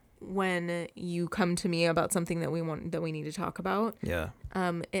when you come to me about something that we need to talk about, yeah,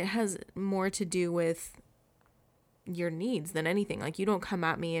 it has more to do with your needs than anything. You don't come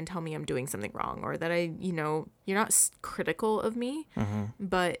at me and tell me I'm doing something wrong, or that you're not critical of me. Mm-hmm.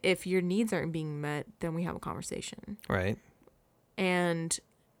 But if your needs aren't being met, then we have a conversation. Right. And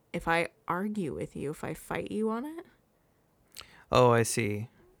if I argue with you, if I fight you on it. Oh, I see.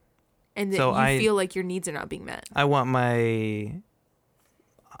 And that So you feel like your needs are not being met. I want my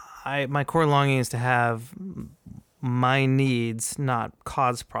core longing is to have my needs not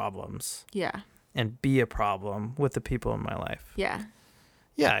cause problems Yeah. and be a problem with the people in my life. Yeah.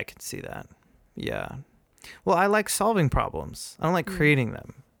 Yeah, I can see that. Yeah. Well, I like solving problems. I don't like creating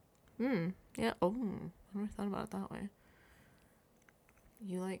them. Yeah. Oh, I never thought about it that way.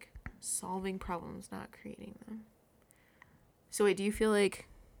 You like solving problems, not creating them. So wait, do you feel like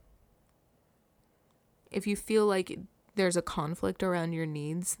if you feel like there's a conflict around your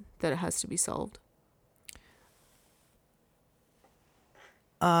needs that it has to be solved?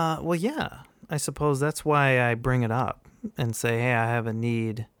 Well, yeah. I suppose that's why I bring it up and say, hey, I have a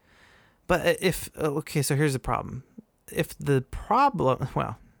need. But okay, so here's the problem. If the problem,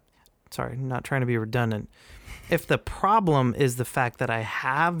 well, sorry, not trying to be redundant. If the problem is the fact that I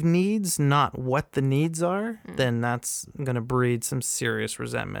have needs, not what the needs are, then that's going to breed some serious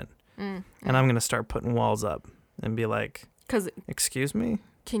resentment. And I'm going to start putting walls up and be like, 'Cause excuse me?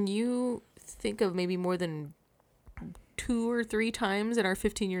 can you think of maybe more than 2 or 3 times in our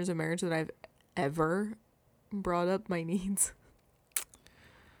 15 years of marriage that I've ever brought up my needs?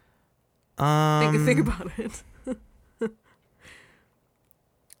 Think about it.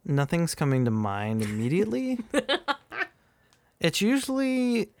 Nothing's coming to mind immediately. It's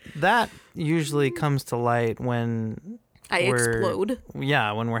usually comes to light when I explode.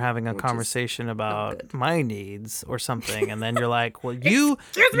 Yeah, when we're having a conversation about my needs or something, and then you're like, "Well, you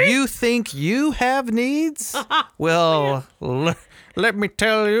think you have needs? Well, let me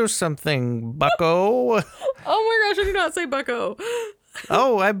tell you something, Bucko." Oh my gosh, I did not say Bucko.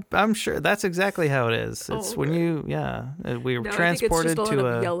 Oh, I'm sure that's exactly how it is. It's when we were No, transported I think it's just a lot to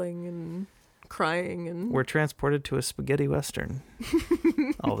of yelling and crying and we're transported to a spaghetti western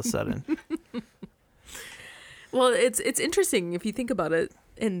all of a sudden. Well, it's interesting if you think about it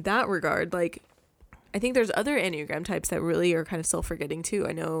in that regard. Like, I think there's other Enneagram types that really are kind of self-forgetting too.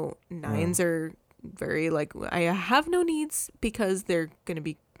 I know 9s are very like, I have no needs because they're going to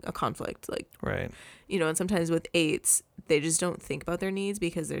be a conflict. Like, right. You know, and sometimes with 8s, they just don't think about their needs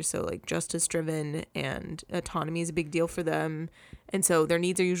because they're so like justice driven and autonomy is a big deal for them. And so their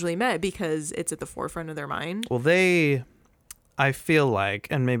needs are usually met because it's at the forefront of their mind. Well, I feel like,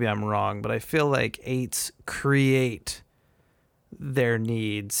 and maybe I'm wrong, but I feel like 8s create their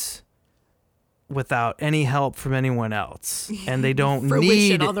needs without any help from anyone else, and they don't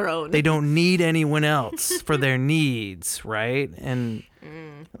need on their own. They don't need anyone else for their needs, right? And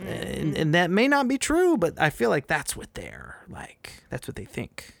that may not be true, but I feel like that's what they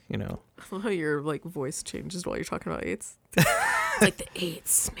think, you know. I love how your like voice changes while you're talking about 8s. Like the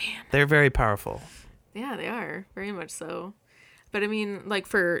 8s, man. They're very powerful. Yeah, they are very much so. But I mean, like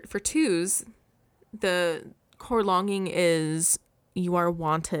for 2s, the core longing is you are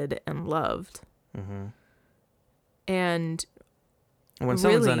wanted and loved. Mm-hmm. And when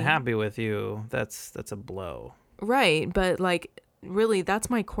someone's unhappy with you, that's a blow. Right, but like really that's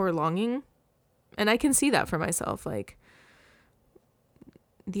my core longing. And I can see that for myself. Like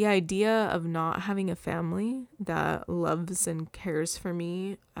the idea of not having a family that loves and cares for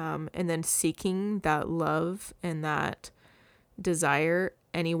me, and then seeking that love and that desire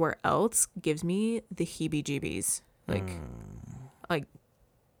anywhere else gives me the heebie-jeebies. Like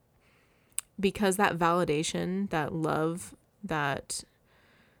because that validation, that love, that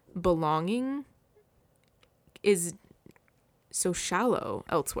belonging is so shallow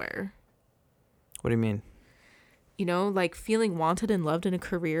elsewhere. What do you mean? You know, like feeling wanted and loved in a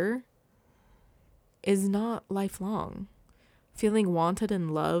career is not lifelong. Feeling wanted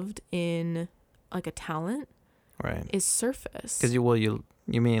and loved in like a talent, right, is surface. Because you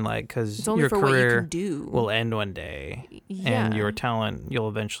mean like because your for career what you can do. will end one day, yeah. and your talent you'll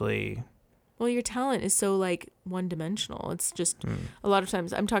eventually. Well, your talent is so like one-dimensional. It's just a lot of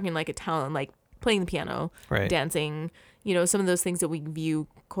times I'm talking like a talent, like playing the piano, right, dancing. You know, some of those things that we view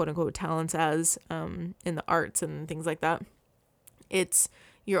quote unquote talents as in the arts and things like that. It's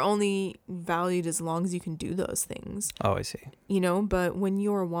you're only valued as long as you can do those things. Oh, I see. You know, but when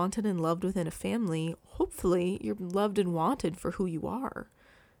you're wanted and loved within a family, hopefully you're loved and wanted for who you are.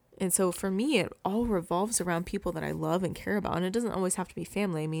 And so for me, it all revolves around people that I love and care about. And it doesn't always have to be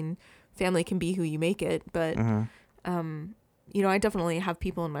family. I mean, family can be who you make it. But, you know, I definitely have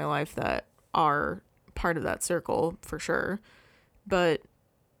people in my life that are part of that circle for sure. But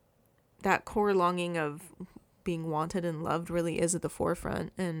that core longing of being wanted and loved really is at the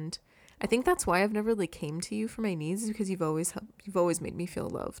forefront. And I think that's why I've never really came to you for my needs, is because you've always made me feel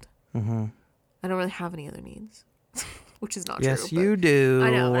loved. Mm-hmm. I don't really have any other needs, which is not true. Yes, you do.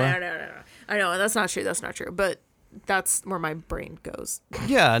 I know. And that's not true. But that's where my brain goes.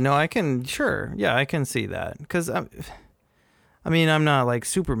 Yeah, no, I can see that. Because, I mean, I'm not like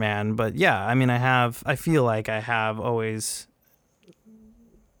Superman, but yeah, I mean, I feel like I have always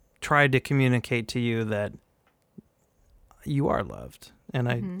tried to communicate to you that you are loved. And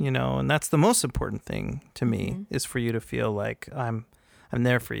and that's the most important thing to me is for you to feel like I'm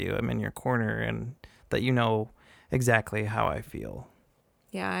there for you. I'm in your corner and that you know exactly how I feel.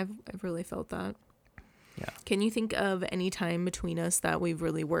 Yeah, I've really felt that. Yeah. Can you think of any time between us that we've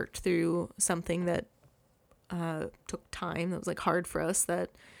really worked through something that took time, that was like hard for us, that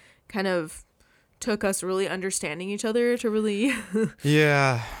kind of took us really understanding each other to really...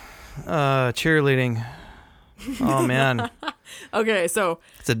 Yeah. Cheerleading. Oh, man. Okay, so...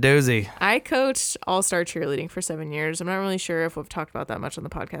 It's a doozy. I coached all-star cheerleading for 7 years. I'm not really sure if we've talked about that much on the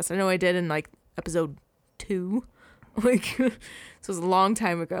podcast. I know I did in like episode 2. Like, so it was a long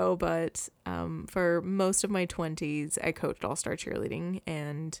time ago, but for most of my 20s, I coached all-star cheerleading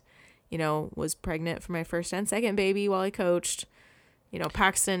and, was pregnant for my first and second baby while I coached.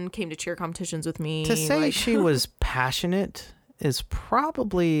 Paxton came to cheer competitions with me. To say she was passionate is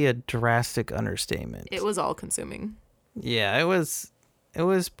probably a drastic understatement. It was all-consuming. Yeah, it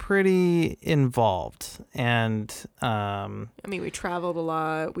was pretty involved. And, we traveled a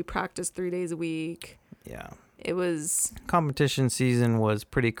lot. We practiced 3 days a week. Yeah. It was... Competition season was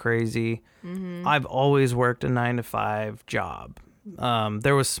pretty crazy. Mm-hmm. I've always worked a 9-to-5 job.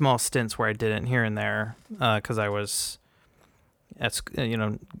 There was small stints where I didn't here and there because I was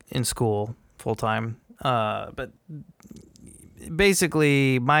in school full time. But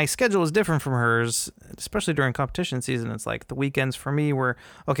basically, my schedule is different from hers, especially during competition season. It's like the weekends for me were,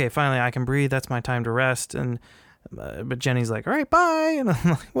 okay, finally I can breathe. That's my time to rest. And but Jenny's like, all right, bye. And I'm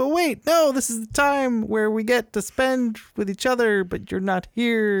like, well, wait, no, this is the time where we get to spend with each other, but you're not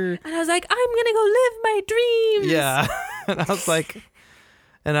here. And I was like, I'm going to go live my dreams. Yeah. And I was like,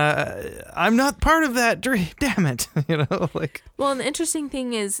 and I'm not part of that dream. Damn it. Well, and the interesting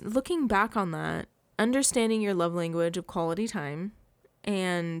thing is looking back on that, understanding your love language of quality time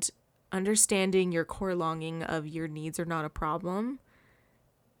and understanding your core longing of your needs are not a problem.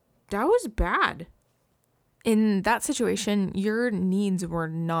 That was bad. In that situation, your needs were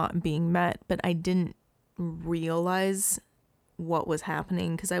not being met, but I didn't realize what was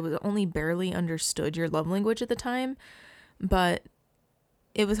happening because I was only barely understood your love language at the time. But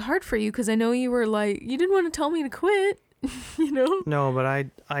it was hard for you because I know you were like, you didn't want to tell me to quit, No,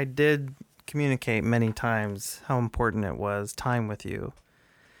 but I did communicate many times how important it was time with you.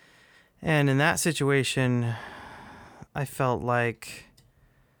 And in that situation, I felt like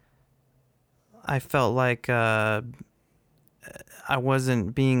I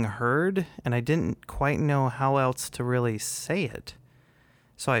wasn't being heard, and I didn't quite know how else to really say it.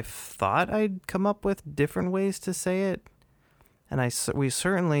 So I thought I'd come up with different ways to say it, and we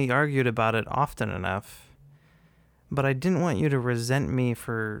certainly argued about it often enough. But I didn't want you to resent me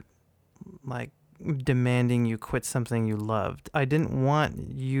for, like, demanding you quit something you loved. I didn't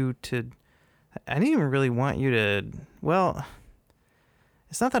even really want you to, well...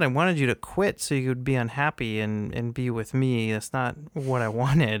 It's not that I wanted you to quit so you could be unhappy and be with me. That's not what I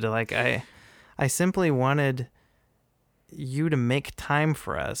wanted. Like, I simply wanted you to make time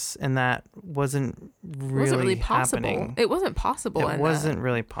for us, and that wasn't really possible. happening. It wasn't possible. It wasn't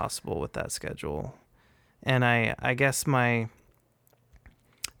really possible with that schedule. And I guess there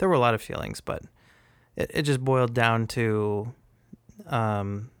were a lot of feelings, but it just boiled down to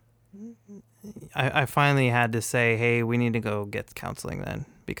I finally had to say, hey, we need to go get counseling then,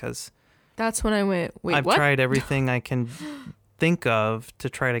 because that's when I went, wait, I've what? tried everything I can think of to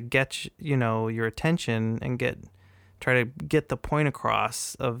try to get, your attention and try to get the point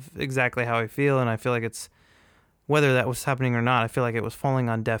across of exactly how I feel. And I feel like it's, whether that was happening or not, I feel like it was falling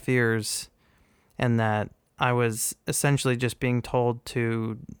on deaf ears, and that I was essentially just being told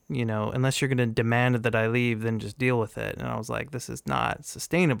to, unless you're going to demand that I leave, then just deal with it. And I was like, this is not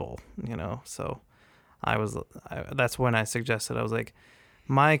sustainable, So that's when I suggested, I was like,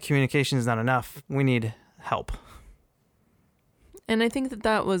 my communication is not enough. We need help. And I think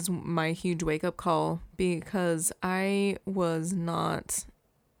that was my huge wake-up call, because I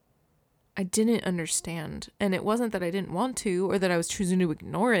didn't understand. And it wasn't that I didn't want to, or that I was choosing to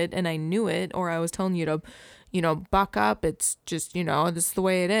ignore it and I knew it, or I was telling you to, buck up. It's just, this is the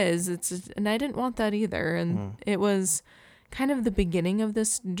way it is. And I didn't want that either. And it was kind of the beginning of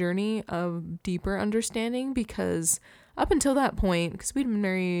this journey of deeper understanding, because up until that point, because we'd been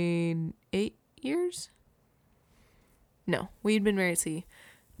married 8 years. No, we'd been married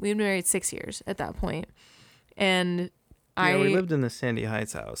 6 years at that point. And Yeah, we lived in the Sandy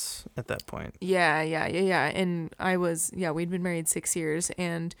Heights house at that point. Yeah. And we'd been married 6 years,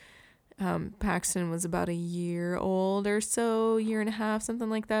 and Paxton was about a year old or so, year and a half, something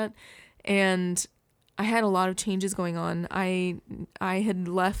like that. And I had a lot of changes going on. I had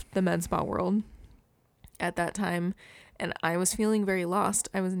left the med spa world at that time, and I was feeling very lost.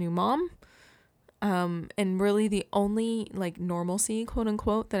 I was a new mom. And really the only like normalcy, quote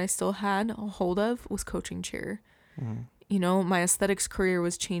unquote, that I still had a hold of was coaching cheer. Mm-hmm. You know, my aesthetics career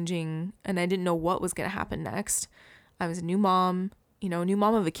was changing, and I didn't know what was going to happen next. I was a new mom, new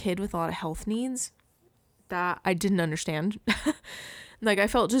mom of a kid with a lot of health needs that I didn't understand. Like, I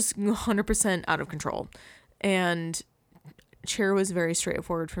felt just 100% out of control. And cheer was very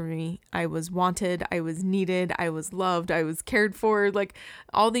straightforward for me. I was wanted, I was needed, I was loved, I was cared for. Like,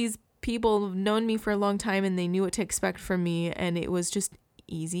 all these people have known me for a long time, and they knew what to expect from me, and it was just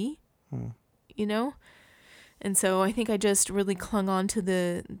easy, And so I think I just really clung on to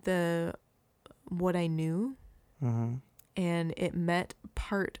the what I knew, mm-hmm. and it met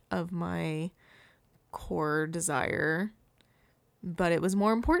part of my core desire, but it was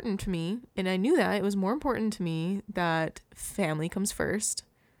more important to me, and I knew that it was more important to me that family comes first.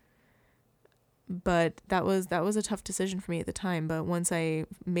 But that was a tough decision for me at the time. But once I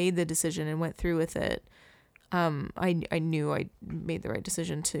made the decision and went through with it, I knew I made the right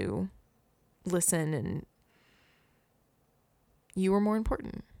decision to listen, and you were more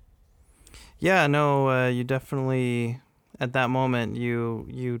important. Yeah, no, you definitely, at that moment,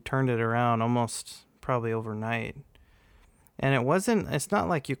 you turned it around almost probably overnight. And it's not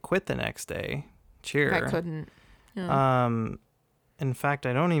like you quit the next day. Cheer. I couldn't. Yeah. In fact,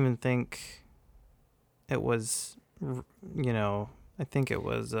 I don't even think it was, I think it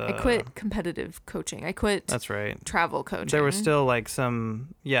was... I quit competitive coaching. I quit... That's right. Travel coaching. There was still like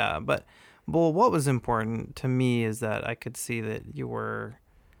some, but what was important to me is that I could see that you were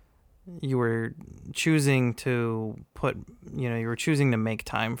choosing to you were choosing to make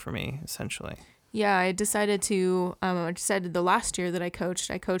time for me, essentially. Yeah, I decided the last year that I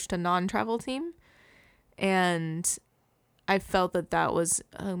coached a non-travel team, and I felt that was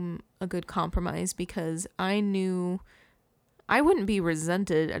a good compromise, because I knew I wouldn't be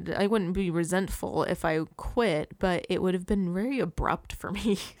resentful if I quit, but it would have been very abrupt for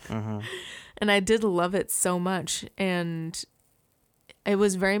me. Mm-hmm. And I did love it so much, and I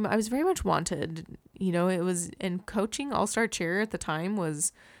was very much wanted. It was, and coaching All-Star Cheer at the time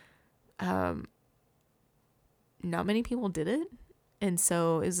was not many people did it, and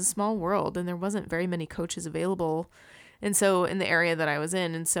so it was a small world, and there wasn't very many coaches available, and so in the area that I was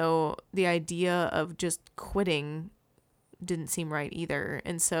in, and so the idea of just quitting didn't seem right either.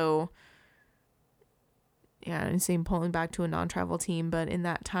 And so it seemed pulling back to a non-travel team, but in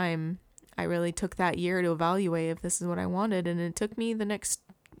that time I really took that year to evaluate if this is what I wanted, and it took me the next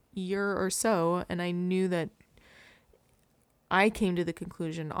year or so, and I knew that I came to the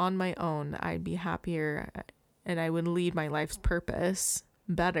conclusion on my own I'd be happier and I would lead my life's purpose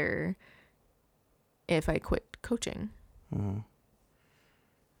better if I quit coaching. Mm-hmm.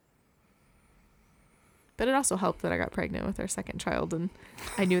 But it also helped that I got pregnant with our second child, and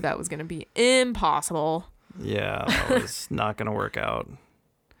I knew that was going to be impossible. Yeah, that was not going to work out.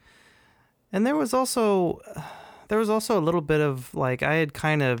 And there was also a little bit of like, I had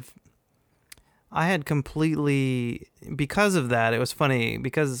completely, because of that, it was funny,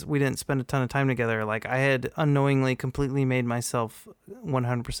 because we didn't spend a ton of time together, like I had unknowingly completely made myself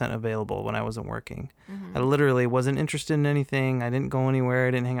 100% available when I wasn't working. Mm-hmm. I literally wasn't interested in anything. I didn't go anywhere.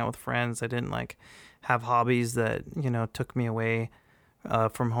 I didn't hang out with friends. I didn't like have hobbies that, took me away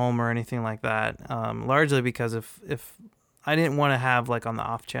from home or anything like that. Largely because if I didn't want to have, like, on the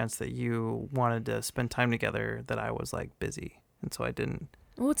off chance that you wanted to spend time together, that I was like busy. And so I didn't.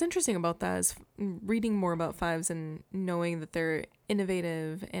 Well, what's interesting about that is reading more about fives and knowing that they're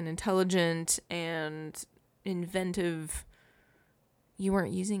innovative and intelligent and inventive. You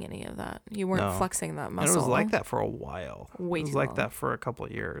weren't using any of that. You weren't flexing that muscle. And it was like that for a while. It was like that for a couple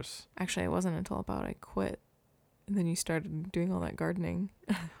of years. Actually, it wasn't until about I quit. And then you started doing all that gardening.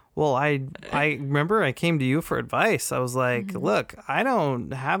 Well, I remember I came to you for advice. I was like, mm-hmm. Look, I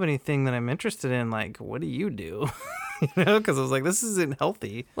don't have anything that I'm interested in. Like, what do you do? Because I was like, this isn't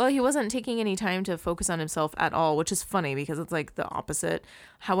healthy. Well, he wasn't taking any time to focus on himself at all, which is funny because it's like the opposite.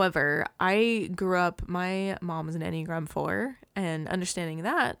 However, I grew up, my mom was an Enneagram 4, and understanding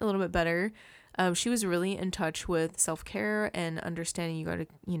that a little bit better, she was really in touch with self-care and understanding you got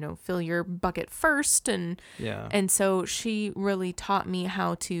to, fill your bucket first. And so she really taught me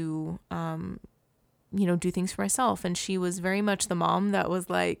how to do things for myself. And she was very much the mom that was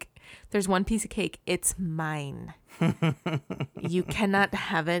like, there's one piece of cake, it's mine. You cannot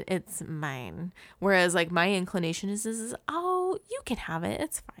have it, it's mine. Whereas like my inclination is oh, you can have it,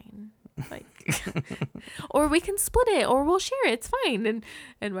 it's fine. Like, or we can split it, or we'll share it, it's fine.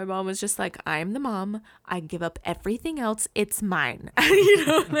 And my mom was just like, I'm the mom, I give up everything else, it's mine.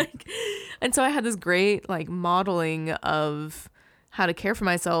 Like, and so I had this great like modeling of how to care for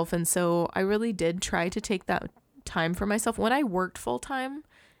myself. And so I really did try to take that time for myself. When I worked full time,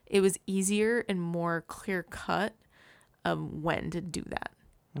 it was easier and more clear cut of when to do that.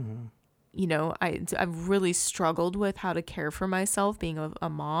 Mm-hmm. I've really struggled with how to care for myself, being a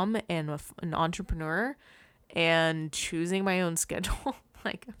mom and an entrepreneur, and choosing my own schedule.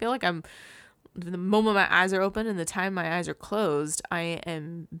 Like, I feel like the moment my eyes are open and the time my eyes are closed, I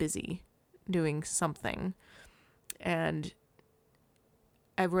am busy doing something. And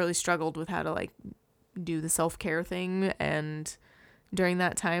I've really struggled with how to like do the self-care thing and during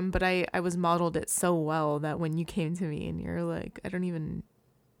that time, but I was modeled it so well that when you came to me and you're like, I don't even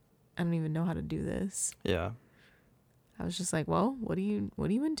know how to do this. Yeah. I was just like, well, what are you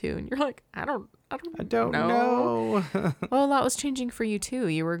into? And you're like, I don't know. Well, a lot was changing for you too.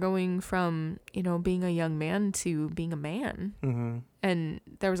 You were going from, being a young man to being a man. Mm-hmm. And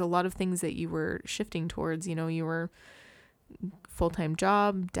there was a lot of things that you were shifting towards. You were full-time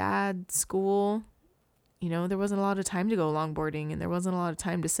job, dad, school. There wasn't a lot of time to go longboarding, and there wasn't a lot of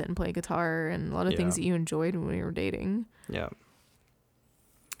time to sit and play guitar, and a lot of things that you enjoyed when we were dating. Yeah.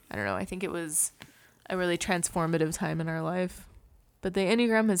 I don't know. I think it was a really transformative time in our life. But the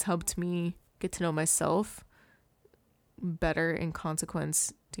Enneagram has helped me get to know myself better, in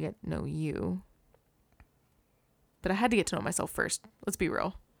consequence to get to know you. But I had to get to know myself first. Let's be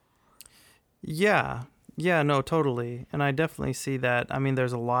real. Yeah. Yeah, no, totally. And I definitely see that. I mean,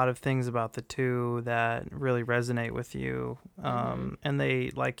 there's a lot of things about the two that really resonate with you. And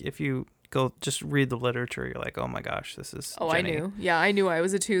they, like, if you go just read the literature, you're like, oh my gosh, this is Jenny. I knew. Yeah, I knew I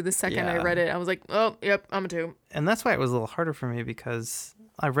was a 2 the second I read it. I was like, oh, yep, I'm a 2. And that's why it was a little harder for me, because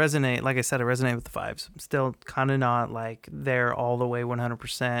I resonate, like I said, I resonate with the 5s. I'm still kind of not like there all the way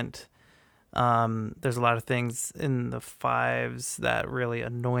 100%. There's a lot of things in the 5s that really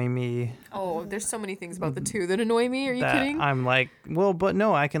annoy me. Oh, there's so many things about the 2 that annoy me. Are you kidding? I'm like, well, but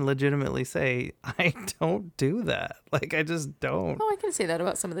no, I can legitimately say I don't do that. Like, I just don't. Oh, I can say that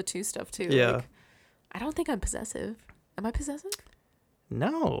about some of the 2 stuff too. Yeah. Like, I don't think I'm possessive. Am I possessive?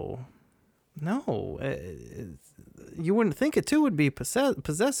 No. You wouldn't think it too would be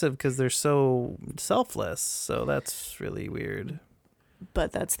possessive because they're so selfless. So that's really weird.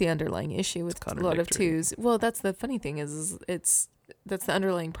 But that's the underlying issue with a lot of 2s. Well, that's the funny thing is that's the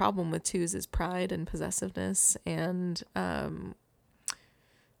underlying problem with 2s is pride and possessiveness and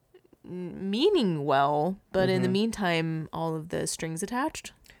meaning well, but in the meantime, all of the strings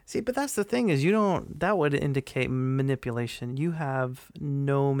attached. See, but that's the thing is that would indicate manipulation. You have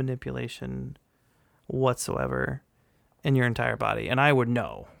no manipulation whatsoever in your entire body. And I would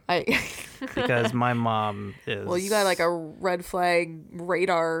know. Because my mom is... Well, you got like a red flag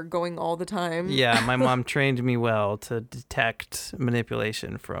radar going all the time. Yeah, my mom trained me well to detect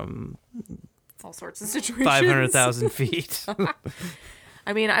manipulation from... all sorts of situations. 500,000 feet.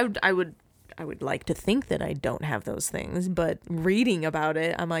 I mean, I would like to think that I don't have those things, but reading about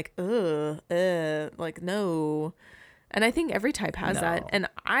it, I'm like, like, no. And I think every type has that. And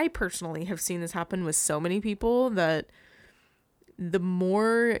I personally have seen this happen with so many people that the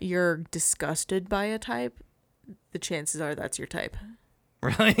more you're disgusted by a type, the chances are that's your type.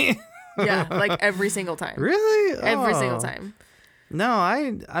 Really? Yeah, like every single time. Really? Every single time. No,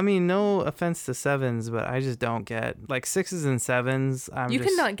 I mean, no offense to 7s, but I just don't get, like, 6s and 7s. You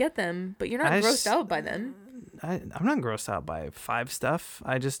cannot get them, but you're not grossed out by them. I'm not grossed out by 5 stuff.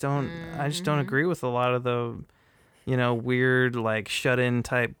 I just don't agree with a lot of the, weird, like, shut-in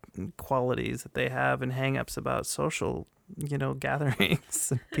type qualities that they have and hang-ups about social,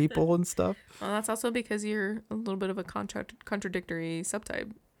 gatherings and people and stuff. Well, that's also because you're a little bit of a contradictory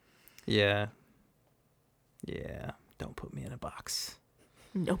subtype. Yeah. Yeah. Don't put me in a box.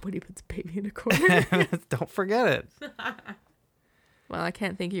 Nobody puts baby in a corner. Don't forget it. Well, I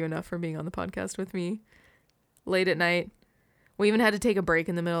can't thank you enough for being on the podcast with me late at night. We even had to take a break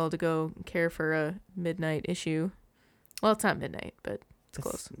in the middle to go care for a midnight issue. Well, it's not midnight, but it's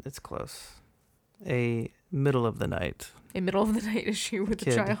close. It's close. A middle of the night. A middle of the night issue with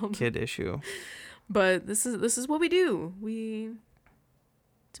a child. Kid issue. But this is what we do. We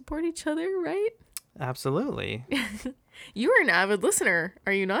support each other, right? Absolutely. You are an avid listener,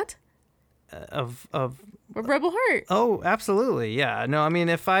 are you not? Of Rebel Heart. Oh, absolutely. Yeah. No, I mean,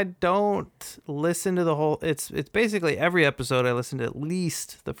 if I don't listen to the whole, it's basically every episode I listen to at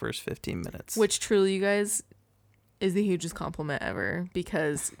least the first 15 minutes. Which truly, you guys, is the hugest compliment ever,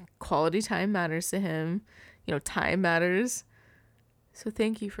 because quality time matters to him. You know, time matters. So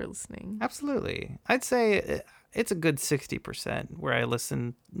thank you for listening. Absolutely. I'd say it's a good 60% where I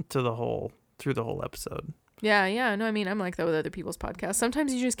listen to through the whole episode. Yeah. No, I mean, I'm like that with other people's podcasts.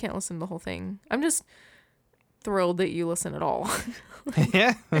 Sometimes you just can't listen to the whole thing. I'm just thrilled that you listen at all.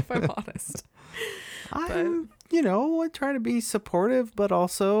 Yeah. If I'm honest. I try to be supportive, but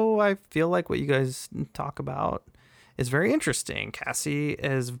also I feel like what you guys talk about is very interesting. Cassie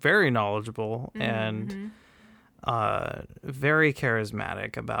is very knowledgeable and very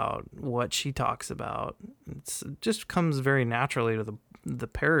charismatic about what she talks about. It just comes very naturally to the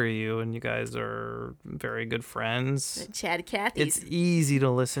pair of you, and you guys are very good friends. Chad Cathy's. It's easy to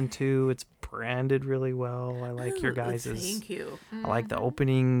listen to. It's branded really well. I like your guys'. Thank you. I like the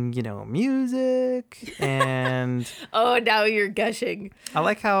opening, music, and oh, now you're gushing. I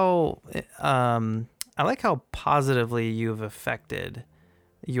like how positively you've affected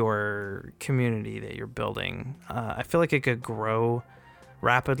your community that you're building. I feel like it could grow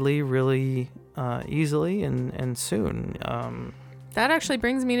rapidly, really easily, and soon. That actually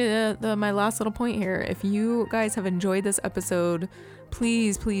brings me to my last little point here. If you guys have enjoyed this episode,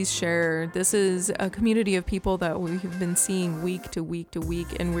 please share. This is a community of people that we have been seeing week to week to week,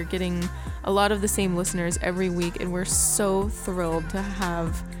 and we're getting a lot of the same listeners every week, and we're so thrilled to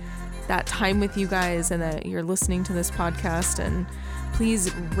have that time with you guys and that you're listening to this podcast. And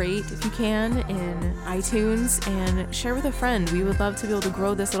please rate if you can in iTunes and share with a friend. We would love to be able to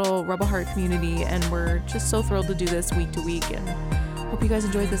grow this little Rebel Heart community, and we're just so thrilled to do this week to week, and hope you guys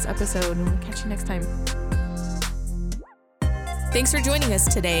enjoyed this episode, and we'll catch you next time. Thanks for joining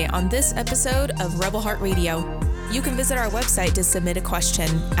us today on this episode of Rebel Heart Radio. You can visit our website to submit a question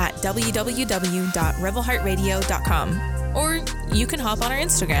at www.rebelheartradio.com, or you can hop on our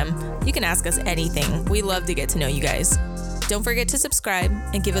Instagram. You can ask us anything. We love to get to know you guys. Don't forget to subscribe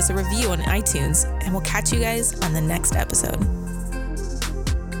and give us a review on iTunes, and we'll catch you guys on the next episode.